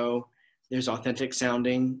where I know there's authentic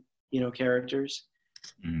sounding, characters.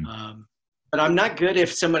 But I'm not good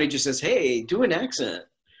if somebody just says, hey, do an accent.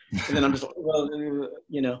 And then I'm just like, well,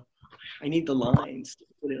 I need the lines to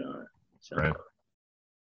put it on. So, right.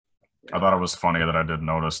 Yeah. I thought it was funny that I did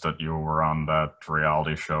notice that you were on that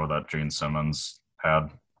reality show that Gene Simmons had.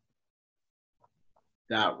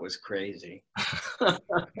 That was crazy.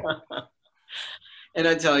 And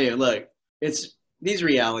I tell you, look, it's these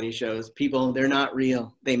reality shows, people, they're not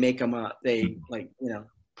real. They make them up. They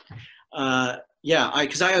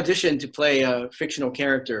because I auditioned to play a fictional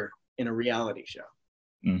character in a reality show.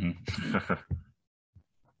 Mm-hmm.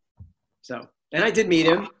 So, and I did meet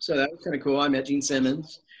him, so that was kind of cool. I met Gene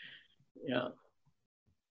Simmons. Yeah.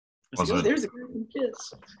 There's a guy from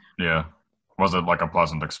Kiss. Yeah. Was it like a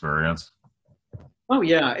pleasant experience? Oh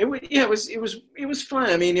yeah, it was fun.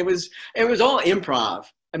 I mean, it was all improv.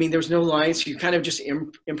 I mean, there was no lines. So you're kind of just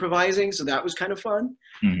improvising, so that was kind of fun.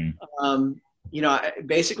 Mm-hmm.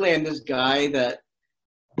 Basically, I'm this guy that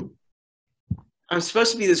I'm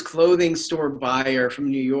supposed to be this clothing store buyer from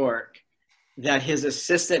New York that his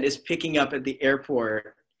assistant is picking up at the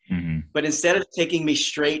airport. Mm-hmm. But instead of taking me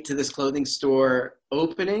straight to this clothing store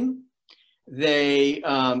opening,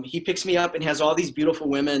 he picks me up and has all these beautiful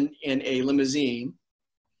women in a limousine,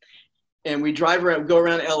 and we drive around, go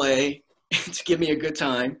around LA to give me a good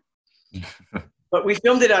time. But we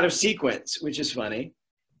filmed it out of sequence, which is funny.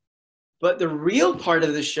 But the real part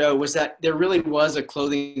of the show was that there really was a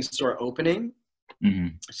clothing store opening.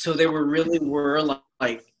 Mm-hmm. So there really were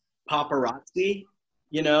like paparazzi,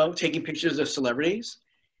 you know, taking pictures of celebrities.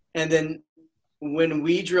 And then when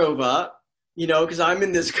we drove up, you know, because I'm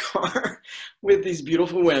in this car with these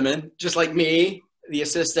beautiful women, just like me, the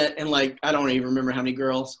assistant, and like, I don't even remember how many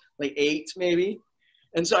girls, like 8 maybe.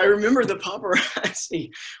 And so I remember the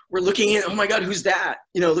paparazzi were looking in, oh my God, who's that?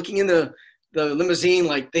 You know, looking in the limousine,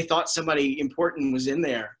 like they thought somebody important was in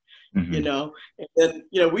there, Mm-hmm. you know? And then,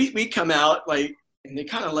 you know, we come out like, and they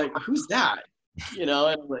kind of like, who's that? You know,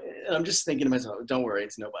 and I'm just thinking to myself, don't worry,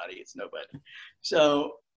 it's nobody.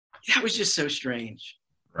 So that was just so strange.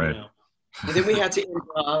 Right. You know? And then we had to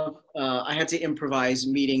improv. I had to improvise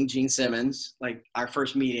meeting Gene Simmons, like our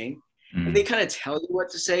first meeting. Mm-hmm. And they kind of tell you what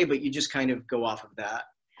to say, but you just kind of go off of that.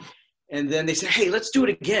 And then they say, hey, let's do it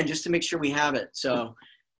again just to make sure we have it. So,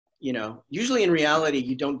 you know, usually in reality,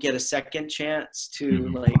 you don't get a second chance to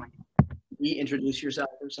Mm-hmm. like reintroduce yourself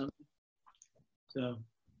or something. So,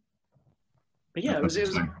 but yeah, it was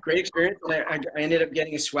a great experience. I ended up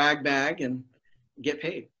getting a swag bag and get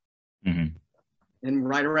paid. Mm-hmm. And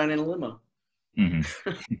ride around in a limo. Mm-hmm.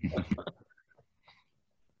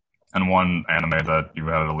 And one anime that you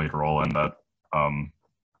had a lead role in that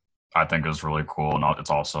I think is really cool and it's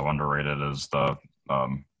also underrated is the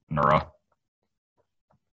Nura.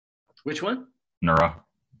 Which one? Nura.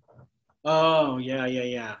 Oh,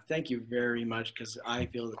 yeah. Thank you very much, because I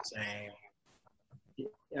feel the same.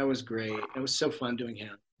 That was great. It was so fun doing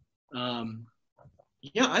him.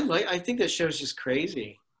 Yeah, I think that show's just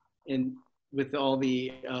crazy. And with all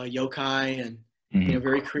the yokai and, Mm-hmm. you know,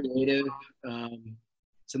 very creative.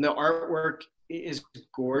 So the artwork is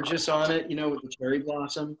gorgeous on it, you know, with the cherry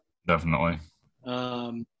blossom. Definitely.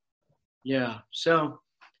 Yeah, so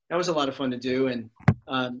that was a lot of fun to do. And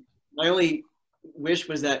my only wish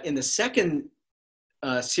was that in the second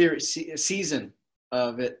season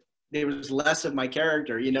of it, there was less of my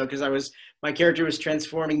character, you know, because my character was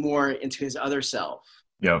transforming more into his other self.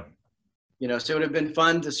 Yep. You know, so it would have been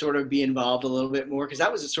fun to sort of be involved a little bit more, because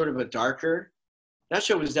that was that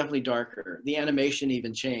show was definitely darker. The animation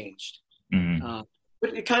even changed. Mm-hmm.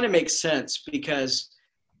 But it kind of makes sense because,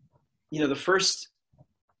 you know, the first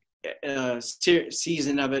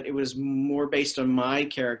season of it, it was more based on my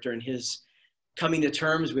character and his coming to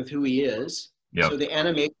terms with who he is. Yep. So the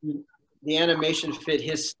animation fit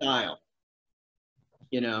his style,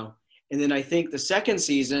 you know. And then I think the second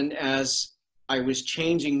season, as I was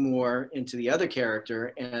changing more into the other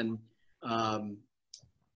character, and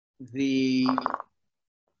the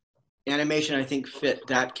animation, I think, fit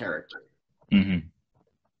that character. Mm-hmm.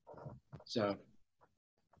 So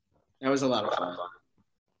that was a lot of fun.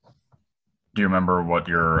 Do you remember what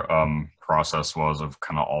your process was of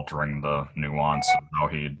kind of altering the nuance of how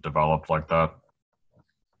he developed like that?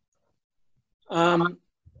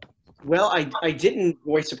 Well, I didn't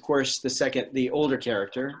voice, of course, the older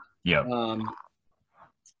character. Yeah.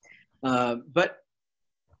 But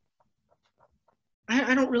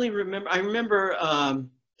I don't really remember. I remember,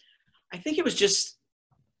 I think it was just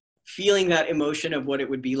feeling that emotion of what it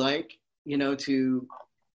would be like, you know, to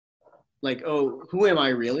like, oh, who am I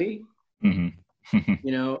really? Mm-hmm.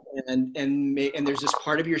 You know, and there's this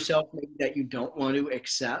part of yourself maybe that you don't want to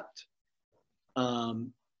accept,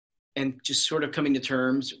 and just sort of coming to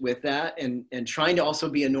terms with that, and trying to also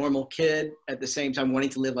be a normal kid at the same time, wanting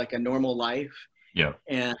to live like a normal life. Yeah.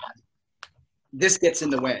 And this gets in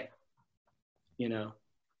the way, you know.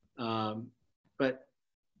 But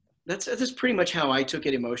that's pretty much how I took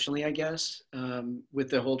it emotionally, I guess, with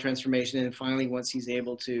the whole transformation. And finally, once he's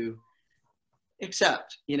able to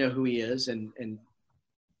accept, you know, who he is and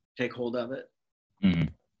take hold of it. Mm-hmm.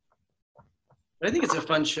 But I think it's a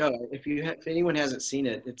fun show. If anyone hasn't seen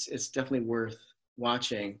it, it's definitely worth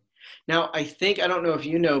watching. Now, I don't know if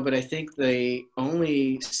you know, but I think the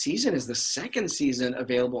only season is the second season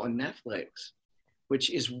available on Netflix, which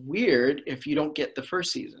is weird if you don't get the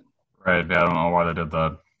first season. Right. Yeah, I don't know why they did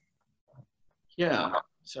that. Yeah.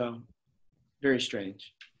 So very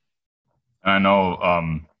strange. And I know,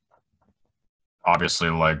 obviously,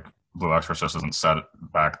 like Blue Exorcist isn't set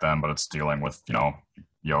back then, but it's dealing with, you know,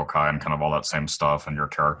 yokai and kind of all that same stuff. And your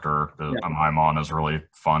character, Amaimon, is really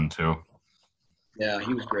fun too. Yeah,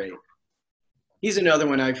 he was great. He's another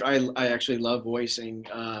one I actually love voicing,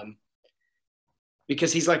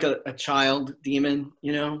 because he's like a child demon,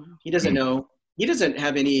 you know. He doesn't know. He doesn't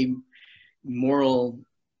have any moral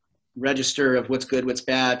register of what's good, what's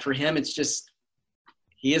bad. For him, it's just,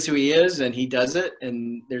 he is who he is and he does it.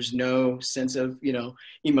 And there's no sense of,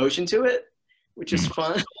 emotion to it, which is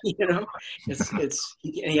fun. He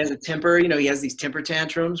has a temper, he has these temper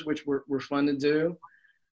tantrums, which were fun to do.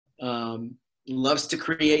 Loves to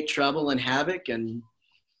create trouble and havoc and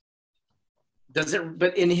doesn't,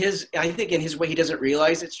 but I think in his way, he doesn't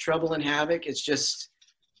realize it's trouble and havoc. It's just,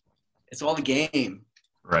 it's all the game.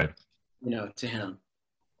 Right. To him.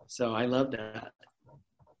 So I love that.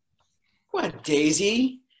 What,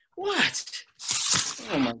 Daisy? What?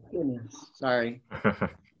 Oh my goodness. Sorry.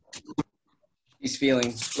 He's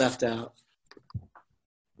feeling left out.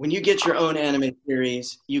 When you get your own anime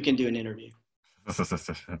series, you can do an interview.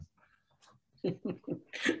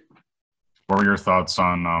 What were your thoughts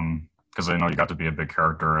on, because I know you got to be a big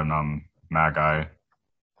character in Magi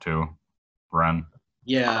too, Ren?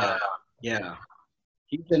 Yeah.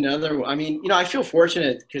 He's another one. I mean, I feel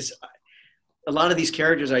fortunate because a lot of these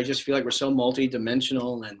characters, I just feel like we're so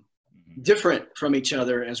multi-dimensional and different from each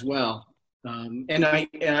other as well. And I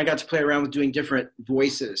got to play around with doing different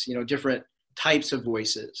voices, different types of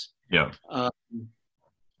voices. Yeah.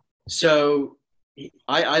 So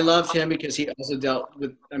I loved him because he also dealt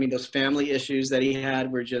with, those family issues that he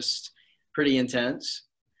had were just pretty intense.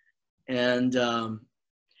 And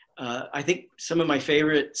I think some of my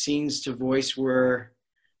favorite scenes to voice were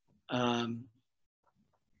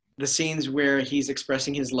the scenes where he's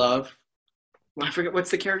expressing his love. I forget,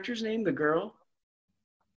 what's the character's name? The girl?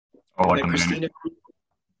 Oh, like Christina.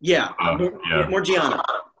 Yeah, Morgiana.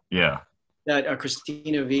 Yeah. That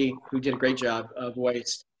Christina V, who did a great job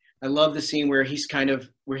voiced. I love the scene where he's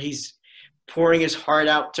pouring his heart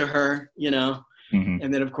out to her,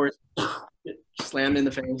 and then of course slammed in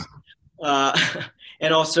the face.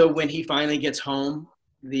 And also when he finally gets home,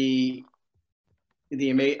 the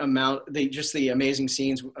amazing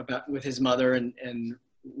scenes with his mother and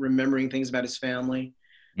remembering things about his family.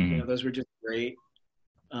 Those were just great.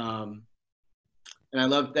 And I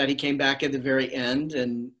love that he came back at the very end,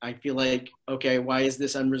 and I feel like, okay, why is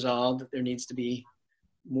this unresolved? There needs to be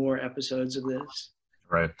more episodes of this.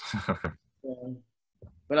 Right.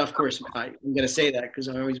 But of course, I'm going to say that because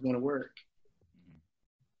I always want to work.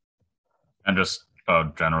 And just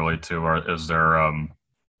generally too, is there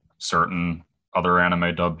certain other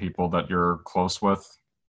anime dub people that you're close with?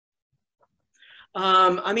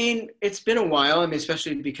 It's been a while.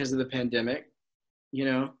 Especially because of the pandemic,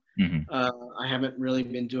 I haven't really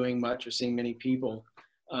been doing much or seeing many people.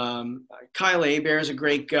 Kyle Abear is a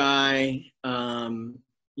great guy. I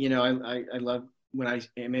love when I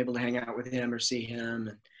am able to hang out with him or see him.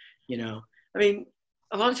 And,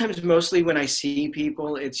 a lot of times, mostly when I see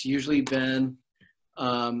people, it's usually been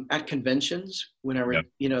at conventions whenever,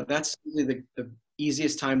 that's usually the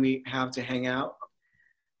easiest time we have to hang out.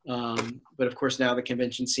 But of course, now the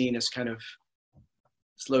convention scene is kind of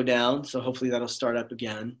slowed down. So hopefully that'll start up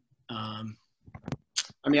again. I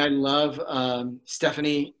love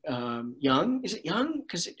Stephanie Young. Is it Young?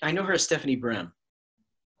 Because I know her as Stephanie Brim.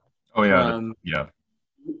 Oh yeah, yeah.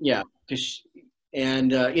 Yeah, but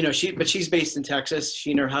she's based in Texas.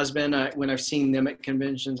 She and her husband. When I've seen them at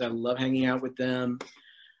conventions, I love hanging out with them.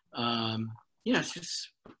 It's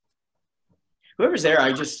just whoever's there.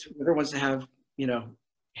 Whoever wants to have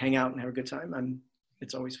hang out and have a good time.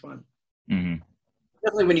 It's always fun. Mm-hmm.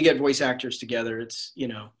 Definitely when you get voice actors together, it's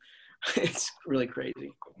it's really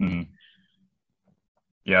crazy. Mm-hmm.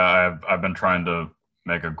 Yeah, I've been trying to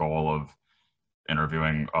make a goal of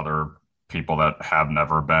interviewing other people that have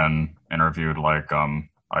never been interviewed. Like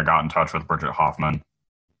I got in touch with Bridget Hoffman.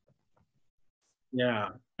 Yeah.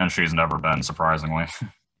 And she's never been, surprisingly.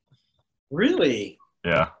 Really?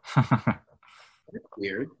 Yeah. That's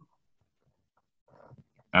weird.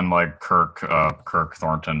 And like Kirk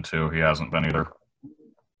Thornton too. He hasn't been either.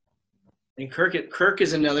 And Kirk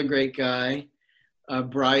is another great guy.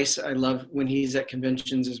 Bryce, I love when he's at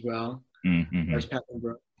conventions as well. Mm-hmm. Bryce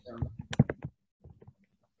Patton.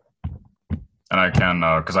 And I can,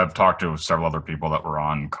 because I've talked to several other people that were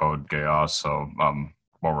on Code Geass. So,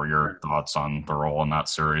 what were your thoughts on the role in that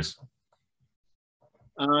series?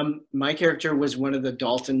 My character was one of the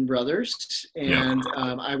Dalton brothers, and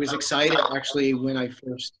I was excited actually when I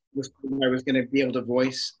first was going to be able to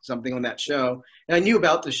voice something on that show. And I knew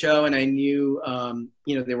about the show, and I knew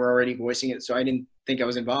they were already voicing it, so I didn't think I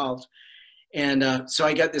was involved. And so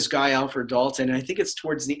I got this guy Alfred Dalton, and I think it's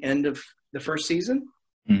towards the end of the first season.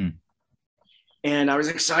 Mm-hmm. And I was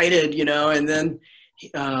excited, and then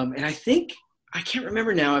and I think I can't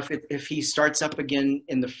remember now if he starts up again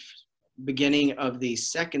in the beginning of the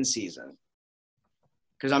second season,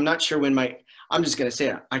 because I'm not sure when I'm just going to say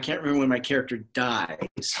it, I can't remember when my character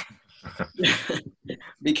dies.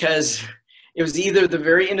 because it was either the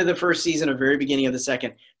very end of the first season or very beginning of the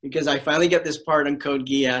second, because I finally get this part on Code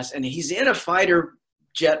Geass, and he's in a fighter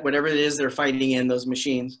jet, whatever it is they're fighting in, those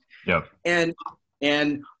machines. Yep. And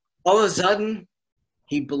all of a sudden,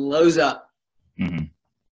 he blows up. Mm-hmm.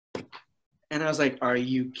 And I was like, are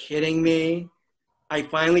you kidding me? I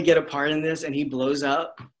finally get a part in this, and he blows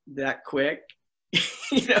up that quick,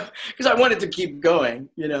 you know, because I wanted to keep going,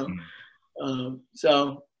 you know.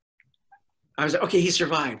 So I was like, okay, he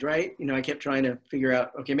survived, right? You know, I kept trying to figure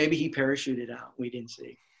out, okay, maybe he parachuted out. We didn't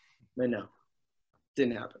see. But no,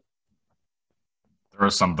 didn't happen. There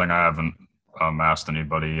is something I haven't asked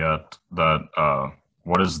anybody yet. That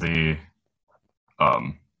what is the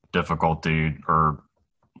difficulty or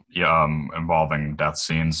involving death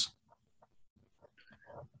scenes?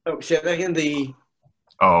 Oh, say that again.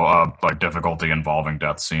 Like difficulty involving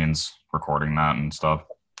death scenes, recording that and stuff.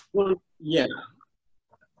 Well, yeah.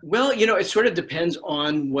 Well, you know, it sort of depends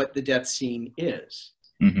on what the death scene is.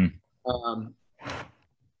 Mm-hmm.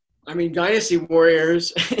 I mean, Dynasty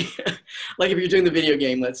Warriors, like if you're doing the video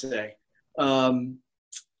game, let's say, you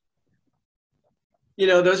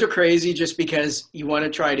know, those are crazy just because you want to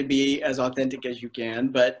try to be as authentic as you can,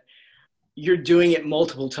 but you're doing it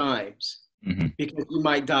multiple times because you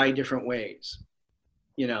might die different ways,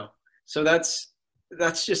 you know? So that's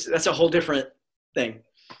a whole different thing.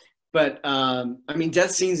 But I mean,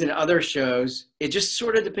 death scenes in other shows, it just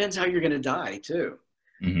sort of depends how you're going to die too.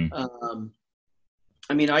 Mm-hmm.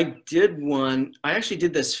 I mean, I actually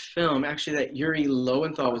did this film actually that Yuri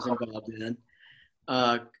Lowenthal was involved in.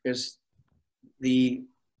 There's the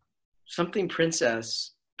something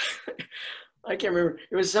princess. I can't remember.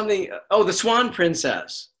 It was something. Oh, the Swan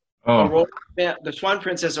Princess. Oh, The Swan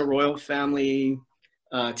Princess, a royal family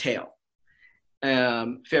tale,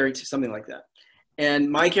 fairy, something like that.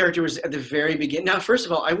 And my character was at the very beginning. Now, first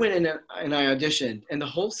of all, I went in and I auditioned, and the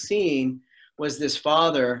whole scene was this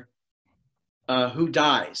father who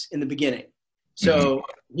dies in the beginning. So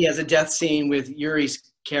he has a death scene with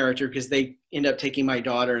Yuri's character because they end up taking my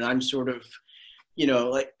daughter, and I'm sort of, you know,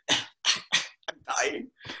 like I'm dying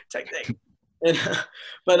type thing. And,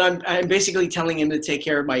 but I'm basically telling him to take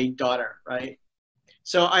care of my daughter, right?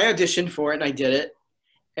 So I auditioned for it, and I did it.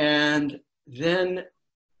 And then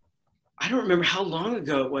I don't remember how long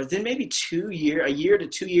ago it was. Then maybe a year to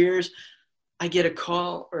 2 years, I get a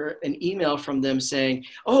call or an email from them saying,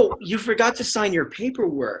 "Oh, you forgot to sign your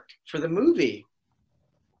paperwork for the movie."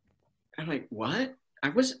 I'm like, "What? I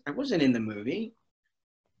wasn't in the movie."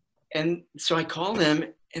 And so I call them,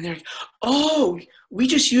 and they're like, "Oh, we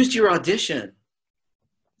just used your audition."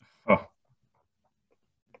 Oh.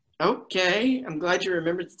 Okay, I'm glad you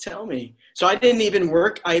remembered to tell me. So I didn't even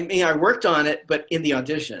work. I mean, I worked on it, but in the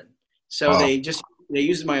audition. So they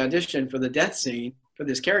used my audition for the death scene for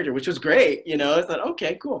this character, which was great. You know, I thought,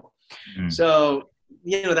 okay, cool. So,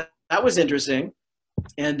 you know, that was interesting.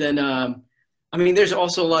 And then, I mean, there's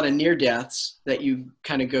also a lot of near deaths that you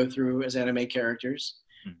kind of go through as anime characters.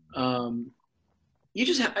 You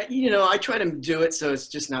just have, you know, I try to do it so it's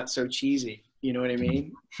just not so cheesy. You know what I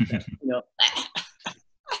mean? You know.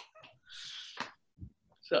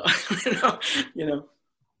 So, you know,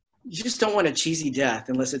 you just don't want a cheesy death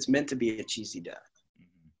unless it's meant to be a cheesy death.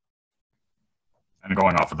 And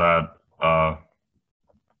going off of that,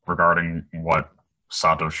 regarding what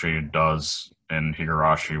Satoshi does in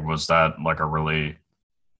Higurashi, was that like a really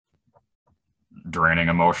draining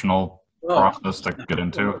emotional process to get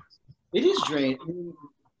into? It is draining.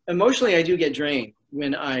 Emotionally, I do get drained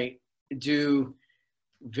when I do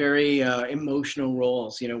very emotional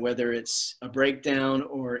roles, you know, whether it's a breakdown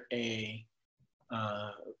or a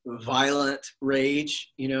violent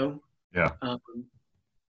rage, you know. Yeah.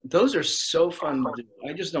 Those are so fun to do.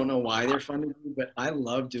 I just don't know why they're fun to do, but I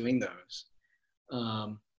love doing those.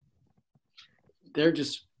 They're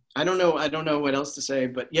just, I don't know what else to say,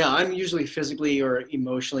 but yeah, I'm usually physically or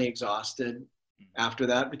emotionally exhausted after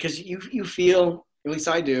that because you feel, at least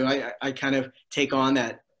I do, I kind of take on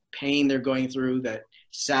that pain they're going through, that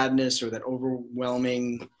sadness or that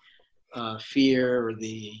overwhelming fear or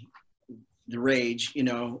the rage, you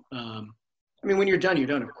know. I mean, when you're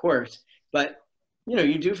done, of course, but you know,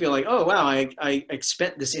 you do feel like, oh wow, I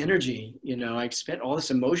spent this energy, you know, I spent all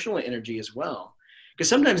this emotional energy as well, because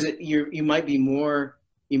sometimes you might be more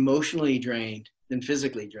emotionally drained than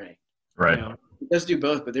physically drained, right? You know? It does do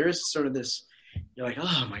both, but there is sort of this, you're like,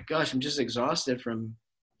 oh my gosh, I'm just exhausted from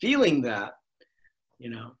feeling that, you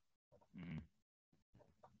know.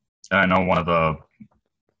 I know one of the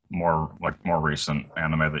more recent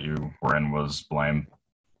anime that you were in was Blame.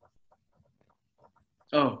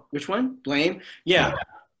 Oh, which one? Blame? Yeah.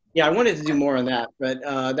 Yeah, I wanted to do more on that, but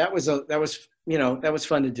that was that was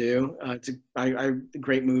fun to do. It's a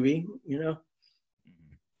great movie, you know.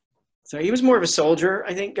 So he was more of a soldier,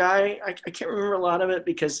 I think, guy. I can't remember a lot of it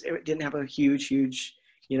because it didn't have a huge,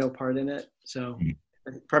 part in it. So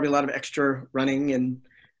probably a lot of extra running and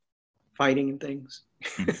fighting and things.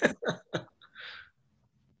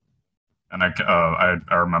 And I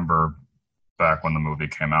remember back when the movie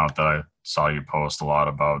came out that I saw you post a lot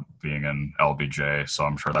about being in LBJ. So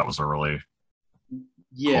I'm sure that was a really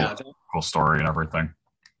cool story and everything.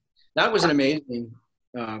 That was an amazing.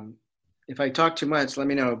 If I talk too much, let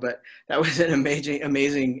me know. But that was an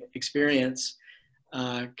amazing experience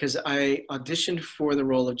because I auditioned for the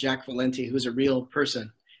role of Jack Valenti, who's a real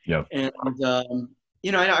person. Yep. And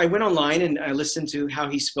I went online and I listened to how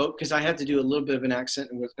he spoke because I had to do a little bit of an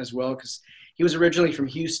accent as well because he was originally from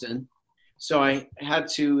Houston. So I had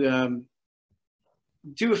to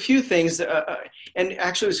do a few things. And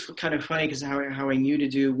actually it was kind of funny because how I knew to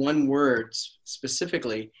do one word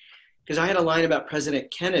specifically because I had a line about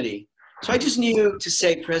President Kennedy. So I just knew to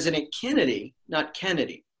say President Kennedy, not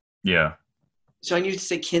Kennedy. Yeah. So I knew to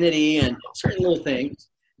say Kennedy and certain little things.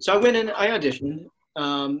 So I went and I auditioned.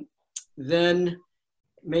 Then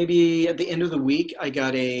maybe at the end of the week, I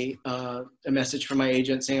got a message from my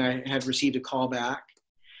agent saying I had received a call back.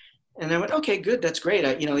 And I went, okay, good, that's great.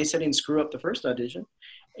 He said I didn't screw up the first audition.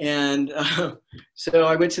 And so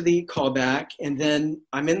I went to the callback, and then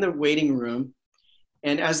I'm in the waiting room.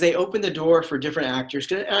 And as they opened the door for different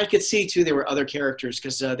actors, and I could see too there were other characters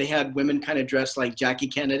because they had women kind of dressed like Jackie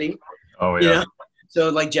Kennedy. Oh yeah. You know? So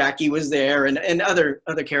like Jackie was there, and other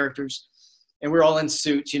characters. And we're all in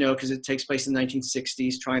suits, because it takes place in the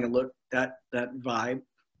 1960s, trying to look that vibe.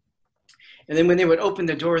 And then when they would open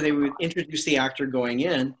the door, they would introduce the actor going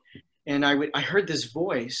in, and I heard this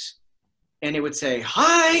voice, and it would say,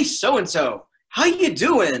 "Hi, so and so, how you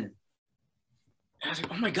doing?" And I was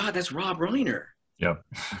like, "Oh my God, that's Rob Reiner." Yep.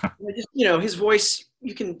 His voice,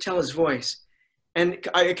 you can tell his voice, and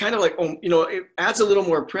I kind of like, it adds a little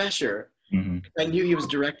more pressure. Mm-hmm. I knew he was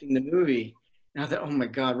directing the movie. And I thought, oh my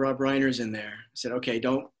God, Rob Reiner's in there. I said, okay,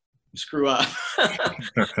 don't screw up.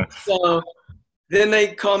 So then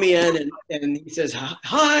they call me in and he says,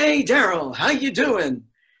 "Hi, Darrel, how you doing?"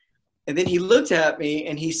 And then he looked at me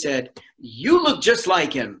and he said, "You look just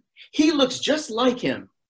like him. He looks just like him."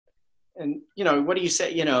 And, what do you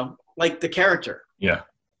say? Like the character. Yeah.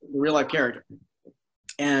 The real life character.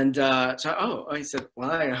 And so I said,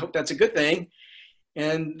 well, I hope that's a good thing.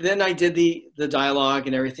 And then I did the dialogue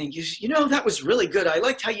and everything. That was really good. I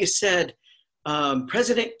liked how you said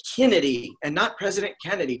President Kennedy and not President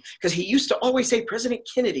Kennedy, because he used to always say President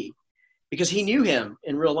Kennedy because he knew him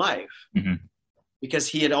in real life. Mm-hmm. Because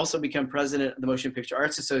he had also become president of the Motion Picture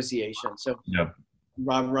Arts Association. So yep.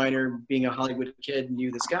 Rob Reiner, being a Hollywood kid,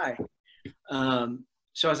 knew this guy.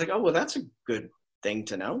 So I was like, oh, well, that's a good thing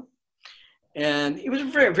to know. And he was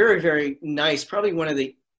very, very, very nice. Probably one of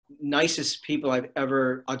the nicest people I've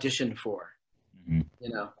ever auditioned for,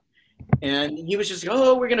 mm-hmm. And he was just like,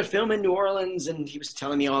 oh, we're going to film in New Orleans. And he was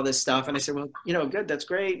telling me all this stuff. And I said, well, good, that's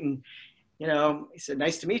great. And, he said,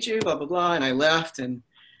 nice to meet you, blah, blah, blah. And I left and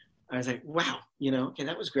I was like, wow, okay,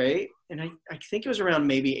 that was great. And I think it was around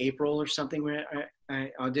maybe April or something where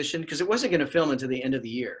I auditioned because it wasn't going to film until the end of the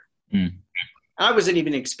year. Mm. I wasn't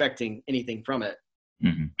even expecting anything from it.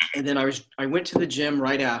 Mm-hmm. And then I went to the gym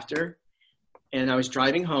right after. And I was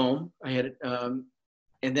driving home. I had, and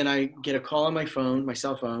then I get a call on my phone, my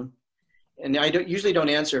cell phone, and I usually don't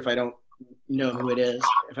answer if I don't know who it is,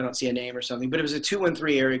 if I don't see a name or something. But it was a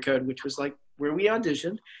 213 area code, which was like where we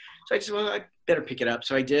auditioned. So I just, well, I better pick it up.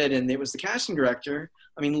 So I did, and it was the casting director.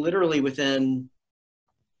 I mean, literally within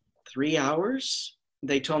 3 hours,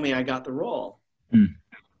 they told me I got the role,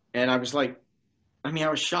 and I was like, I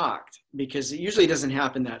was shocked because it usually doesn't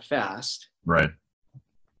happen that fast. Right.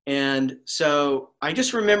 And so I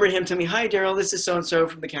just remember him telling me, "Hi, Darrel, this is so-and-so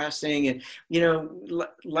from the casting. And,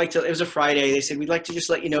 it was a Friday. They said, we'd like to just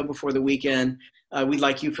let you know before the weekend, we'd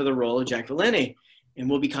like you for the role of Jack Valenti. And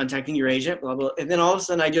we'll be contacting your agent, blah, blah." And then all of a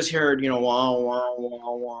sudden I just heard, wah, wah, wah,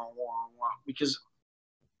 wah, wah, wah, because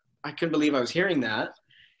I couldn't believe I was hearing that.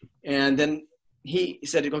 And then he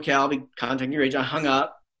said, okay, I'll be contacting your agent. I hung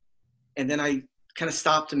up. And then I kind of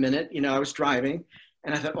stopped a minute. I was driving.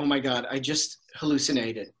 And I thought, oh my God, I just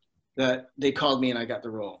hallucinated that they called me and I got the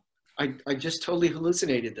role. I just totally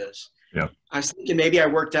hallucinated this. Yeah. I was thinking maybe I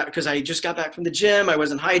worked out because I just got back from the gym. I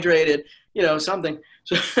wasn't hydrated, something.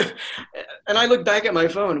 So, and I looked back at my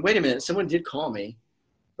phone. Wait a minute, someone did call me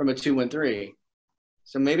from a 213.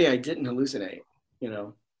 So maybe I didn't hallucinate,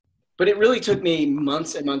 But it really took me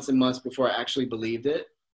months and months and months before I actually believed it.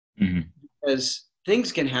 Mm-hmm. Because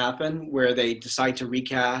things can happen where they decide to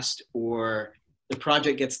recast, or the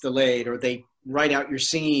project gets delayed, or they write out your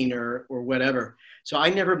scene, or whatever. So I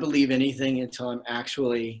never believe anything until I'm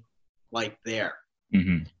actually like there.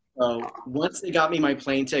 Mm-hmm. So once they got me my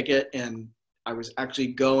plane ticket and I was actually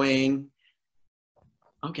going,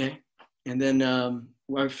 okay. And then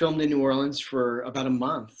I filmed in New Orleans for about a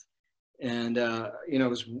month. And, it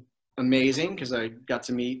was amazing because I got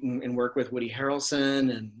to meet and work with Woody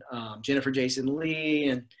Harrelson and Jennifer Jason Leigh.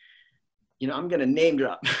 And, I'm going to name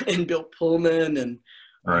drop and Bill Pullman and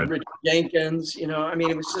Right. Richard Jenkins. It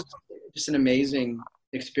was just an amazing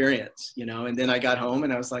experience, And then I got home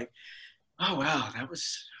and I was like, oh, wow,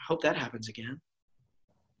 hope that happens again.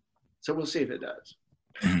 So we'll see if it does.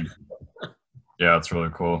 Mm-hmm. Yeah, it's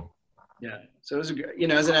really cool. Yeah. So it was,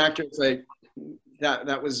 as an actor, it's like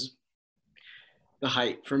that was the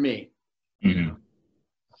height for me. Mm-hmm.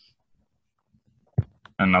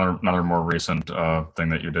 Another more recent thing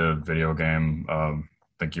that you did, video game. I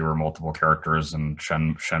think you were multiple characters in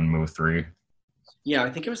Shenmue 3. Yeah,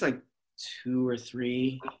 I think it was like 2 or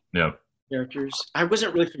 3 Yep. characters. I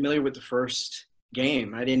wasn't really familiar with the first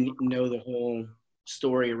game. I didn't know the whole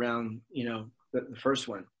story around, the first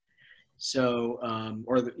one. So,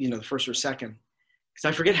 or the first or second, because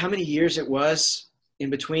I forget how many years it was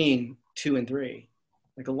in between 2 and 3,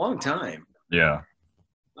 like a long time. Yeah.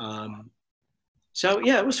 So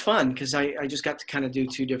yeah, it was fun because I just got to kind of do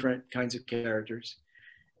 2 different kinds of characters,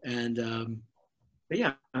 and but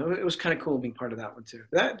yeah, it was kind of cool being part of that one too.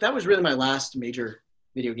 That was really my last major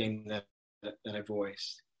video game that I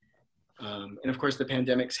voiced. And of course, the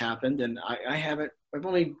pandemic's happened, and I've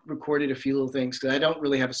only recorded a few little things because I don't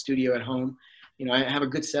really have a studio at home. I have a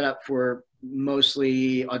good setup for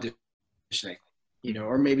mostly auditioning,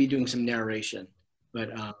 or maybe doing some narration. But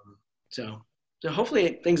so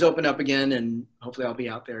hopefully things open up again, and hopefully I'll be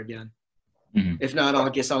out there again. Mm-hmm. If not, I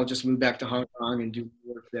guess I'll just move back to Hong Kong and do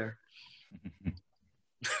work there.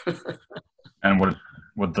 And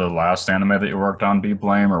would the last anime that you worked on be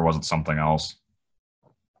Blame, or was it something else?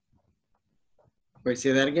 Wait,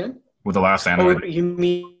 say that again? With the last anime? Oh, you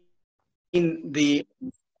mean the?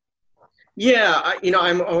 Yeah,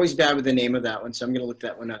 I'm always bad with the name of that one, so I'm going to look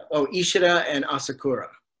that one up. Oh, Ishida and Asakura.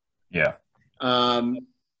 Yeah.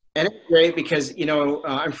 And it's great because,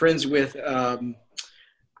 I'm friends with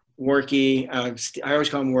Worky. I always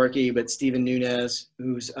call him Worky, but Steven Nunez,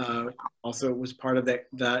 who's also was part of that,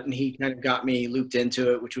 and he kind of got me looped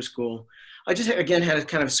into it, which was cool. I just, again, had a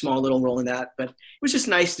kind of small little role in that, but it was just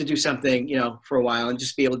nice to do something, for a while and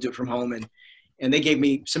just be able to do it from home. And they gave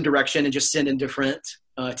me some direction and just sent in different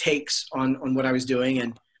takes on what I was doing,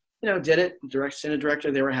 and, did it, sent a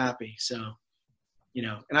director, they were happy. So,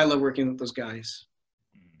 and I love working with those guys.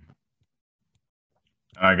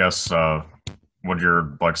 I guess, would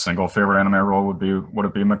your single favorite anime role would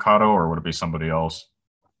it be Mikado, or would it be somebody else?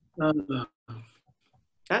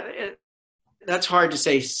 That's hard to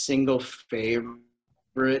say single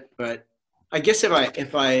favorite, but I guess if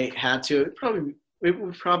I had to, it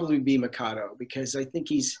would probably be Mikado, because I think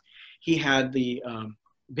he had the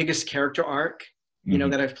biggest character arc,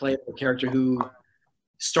 Mm-hmm. that I've played, a character who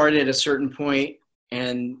started at a certain point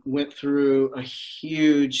and went through a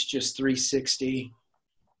huge just 360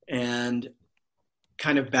 and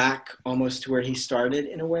kind of back almost to where he started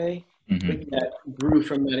in a way, Mm-hmm. but that grew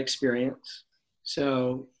from that experience.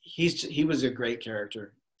 So he was a great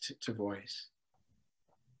character to voice.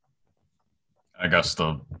 I guess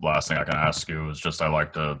the last thing I can ask you is just, I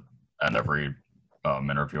like to end every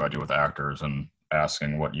interview I do with actors and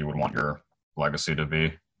asking what you would want your legacy to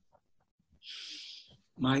be.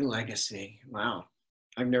 My legacy. Wow.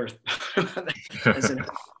 I've never thought about that.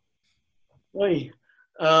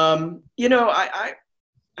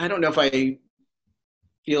 I don't know if I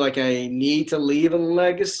feel like I need to leave a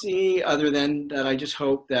legacy, other than that I just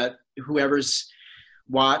hope that whoever's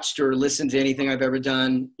watched or listened to anything I've ever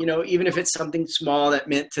done, even if it's something small that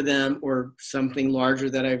meant to them, or something larger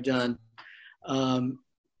that I've done,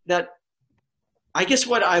 that I guess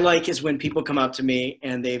what I like is when people come up to me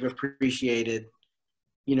and they've appreciated,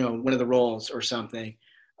 one of the roles or something,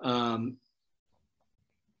 because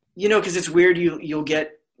it's weird. You'll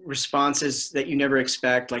get responses that you never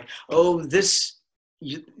expect, like, oh, this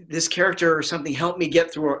character or something helped me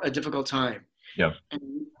get through a difficult time. Yeah.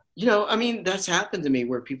 And, that's happened to me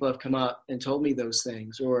where people have come up and told me those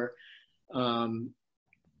things, or,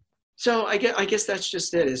 so I guess that's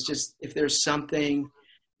just it. It's just, if there's something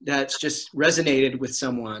that's just resonated with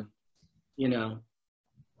someone,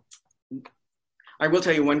 I will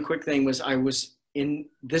tell you one quick thing was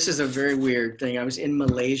this is a very weird thing. I was in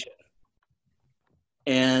Malaysia,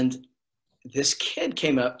 and this kid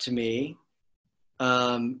came up to me,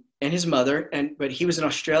 and his mother, but he was an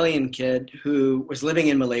Australian kid who was living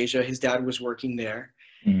in Malaysia. His dad was working there.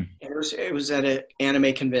 And it was at an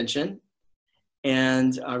anime convention,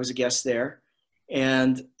 and I was a guest there.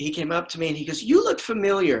 And he came up to me and he goes, "You look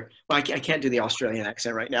familiar." Well, I can't do the Australian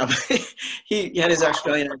accent right now, but he had his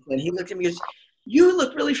Australian accent. He looked at me and goes, "You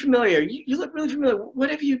look really familiar. You look really familiar.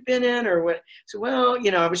 What have you been in?" Or what? So, well,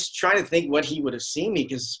 I was trying to think what he would have seen me,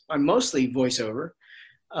 because I'm mostly voiceover.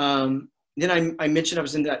 Then I mentioned I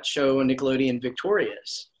was in that show on Nickelodeon,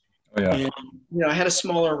 Victorious. Oh, yeah. And, I had a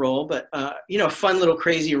smaller role, but, a fun little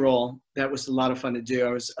crazy role. That was a lot of fun to do.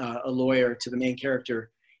 I was a lawyer to the main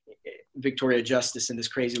character, Victoria Justice, in this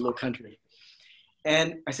crazy little country.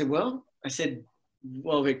 And I said, well,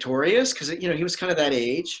 Victorious, because, he was kind of that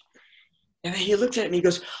age. And then he looked at me and he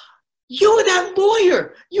goes, "You were that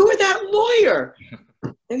lawyer. You were that lawyer."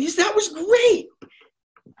 And that was great.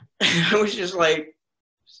 I was just like,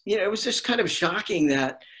 it was just kind of shocking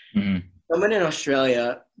that someone in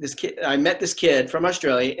Australia, I met this kid from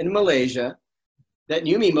Australia in Malaysia that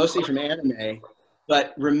knew me mostly from anime,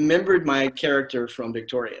 but remembered my character from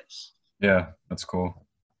Victorious. Yeah, that's cool.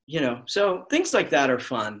 So things like that are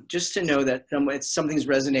fun, just to know that something's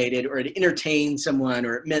resonated, or it entertained someone,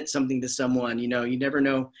 or it meant something to someone. You never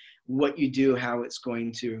know what you do, how it's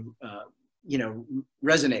going to,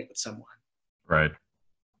 resonate with someone. Right.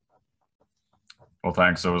 Well,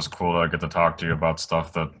 thanks. It was cool to get to talk to you about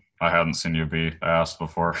stuff that I hadn't seen you be asked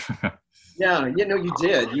before. Yeah, you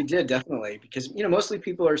did. You did, definitely. Because, mostly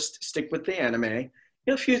people are stick with the anime.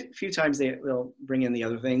 A few times they'll bring in the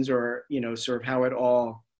other things, or, sort of how it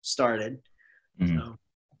all started. So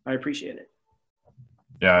I appreciate it.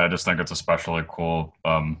 Yeah, I just think it's especially cool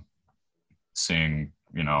seeing,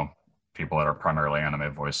 people that are primarily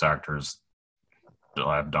anime voice actors that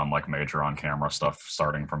have done like major on-camera stuff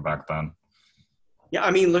starting from back then. Yeah,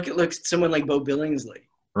 I mean, look at someone like Bo Billingsley.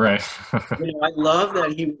 Right. I love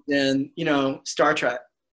that he was in, Star Trek.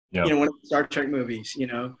 Yeah. One of the Star Trek movies.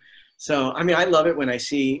 So, I mean, I love it when I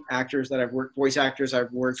see actors that voice actors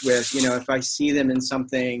I've worked with. If I see them in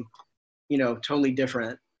something, totally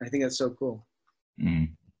different, I think that's so cool.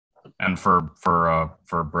 And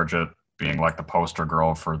for Bridget being like the poster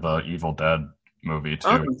girl for the Evil Dead movie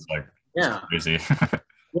too, it's like, it's crazy.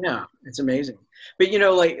 Yeah, it's amazing. But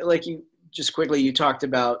like you just quickly, you talked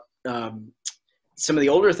about some of the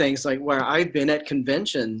older things, like where I've been at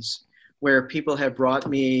conventions where people have brought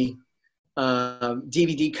me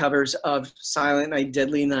DVD covers of Silent Night,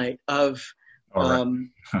 Deadly Night, of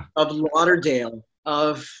Lauderdale,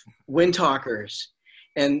 of Wind Talkers,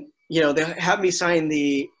 and they have me sign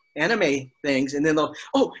the anime things, and then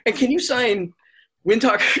and can you sign Wind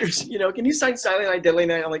Talkers? Can you sign Silent Night, Deadly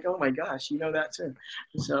Night? I'm like, oh my gosh, that too.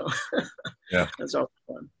 So yeah, that's all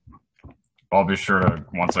fun. I'll be sure to,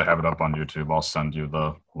 once I have it up on YouTube, I'll send you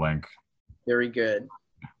the link. Very good.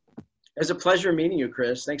 It was a pleasure meeting you,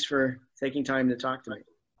 Chris. Thanks for taking time to talk to me.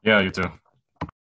 Yeah, you too.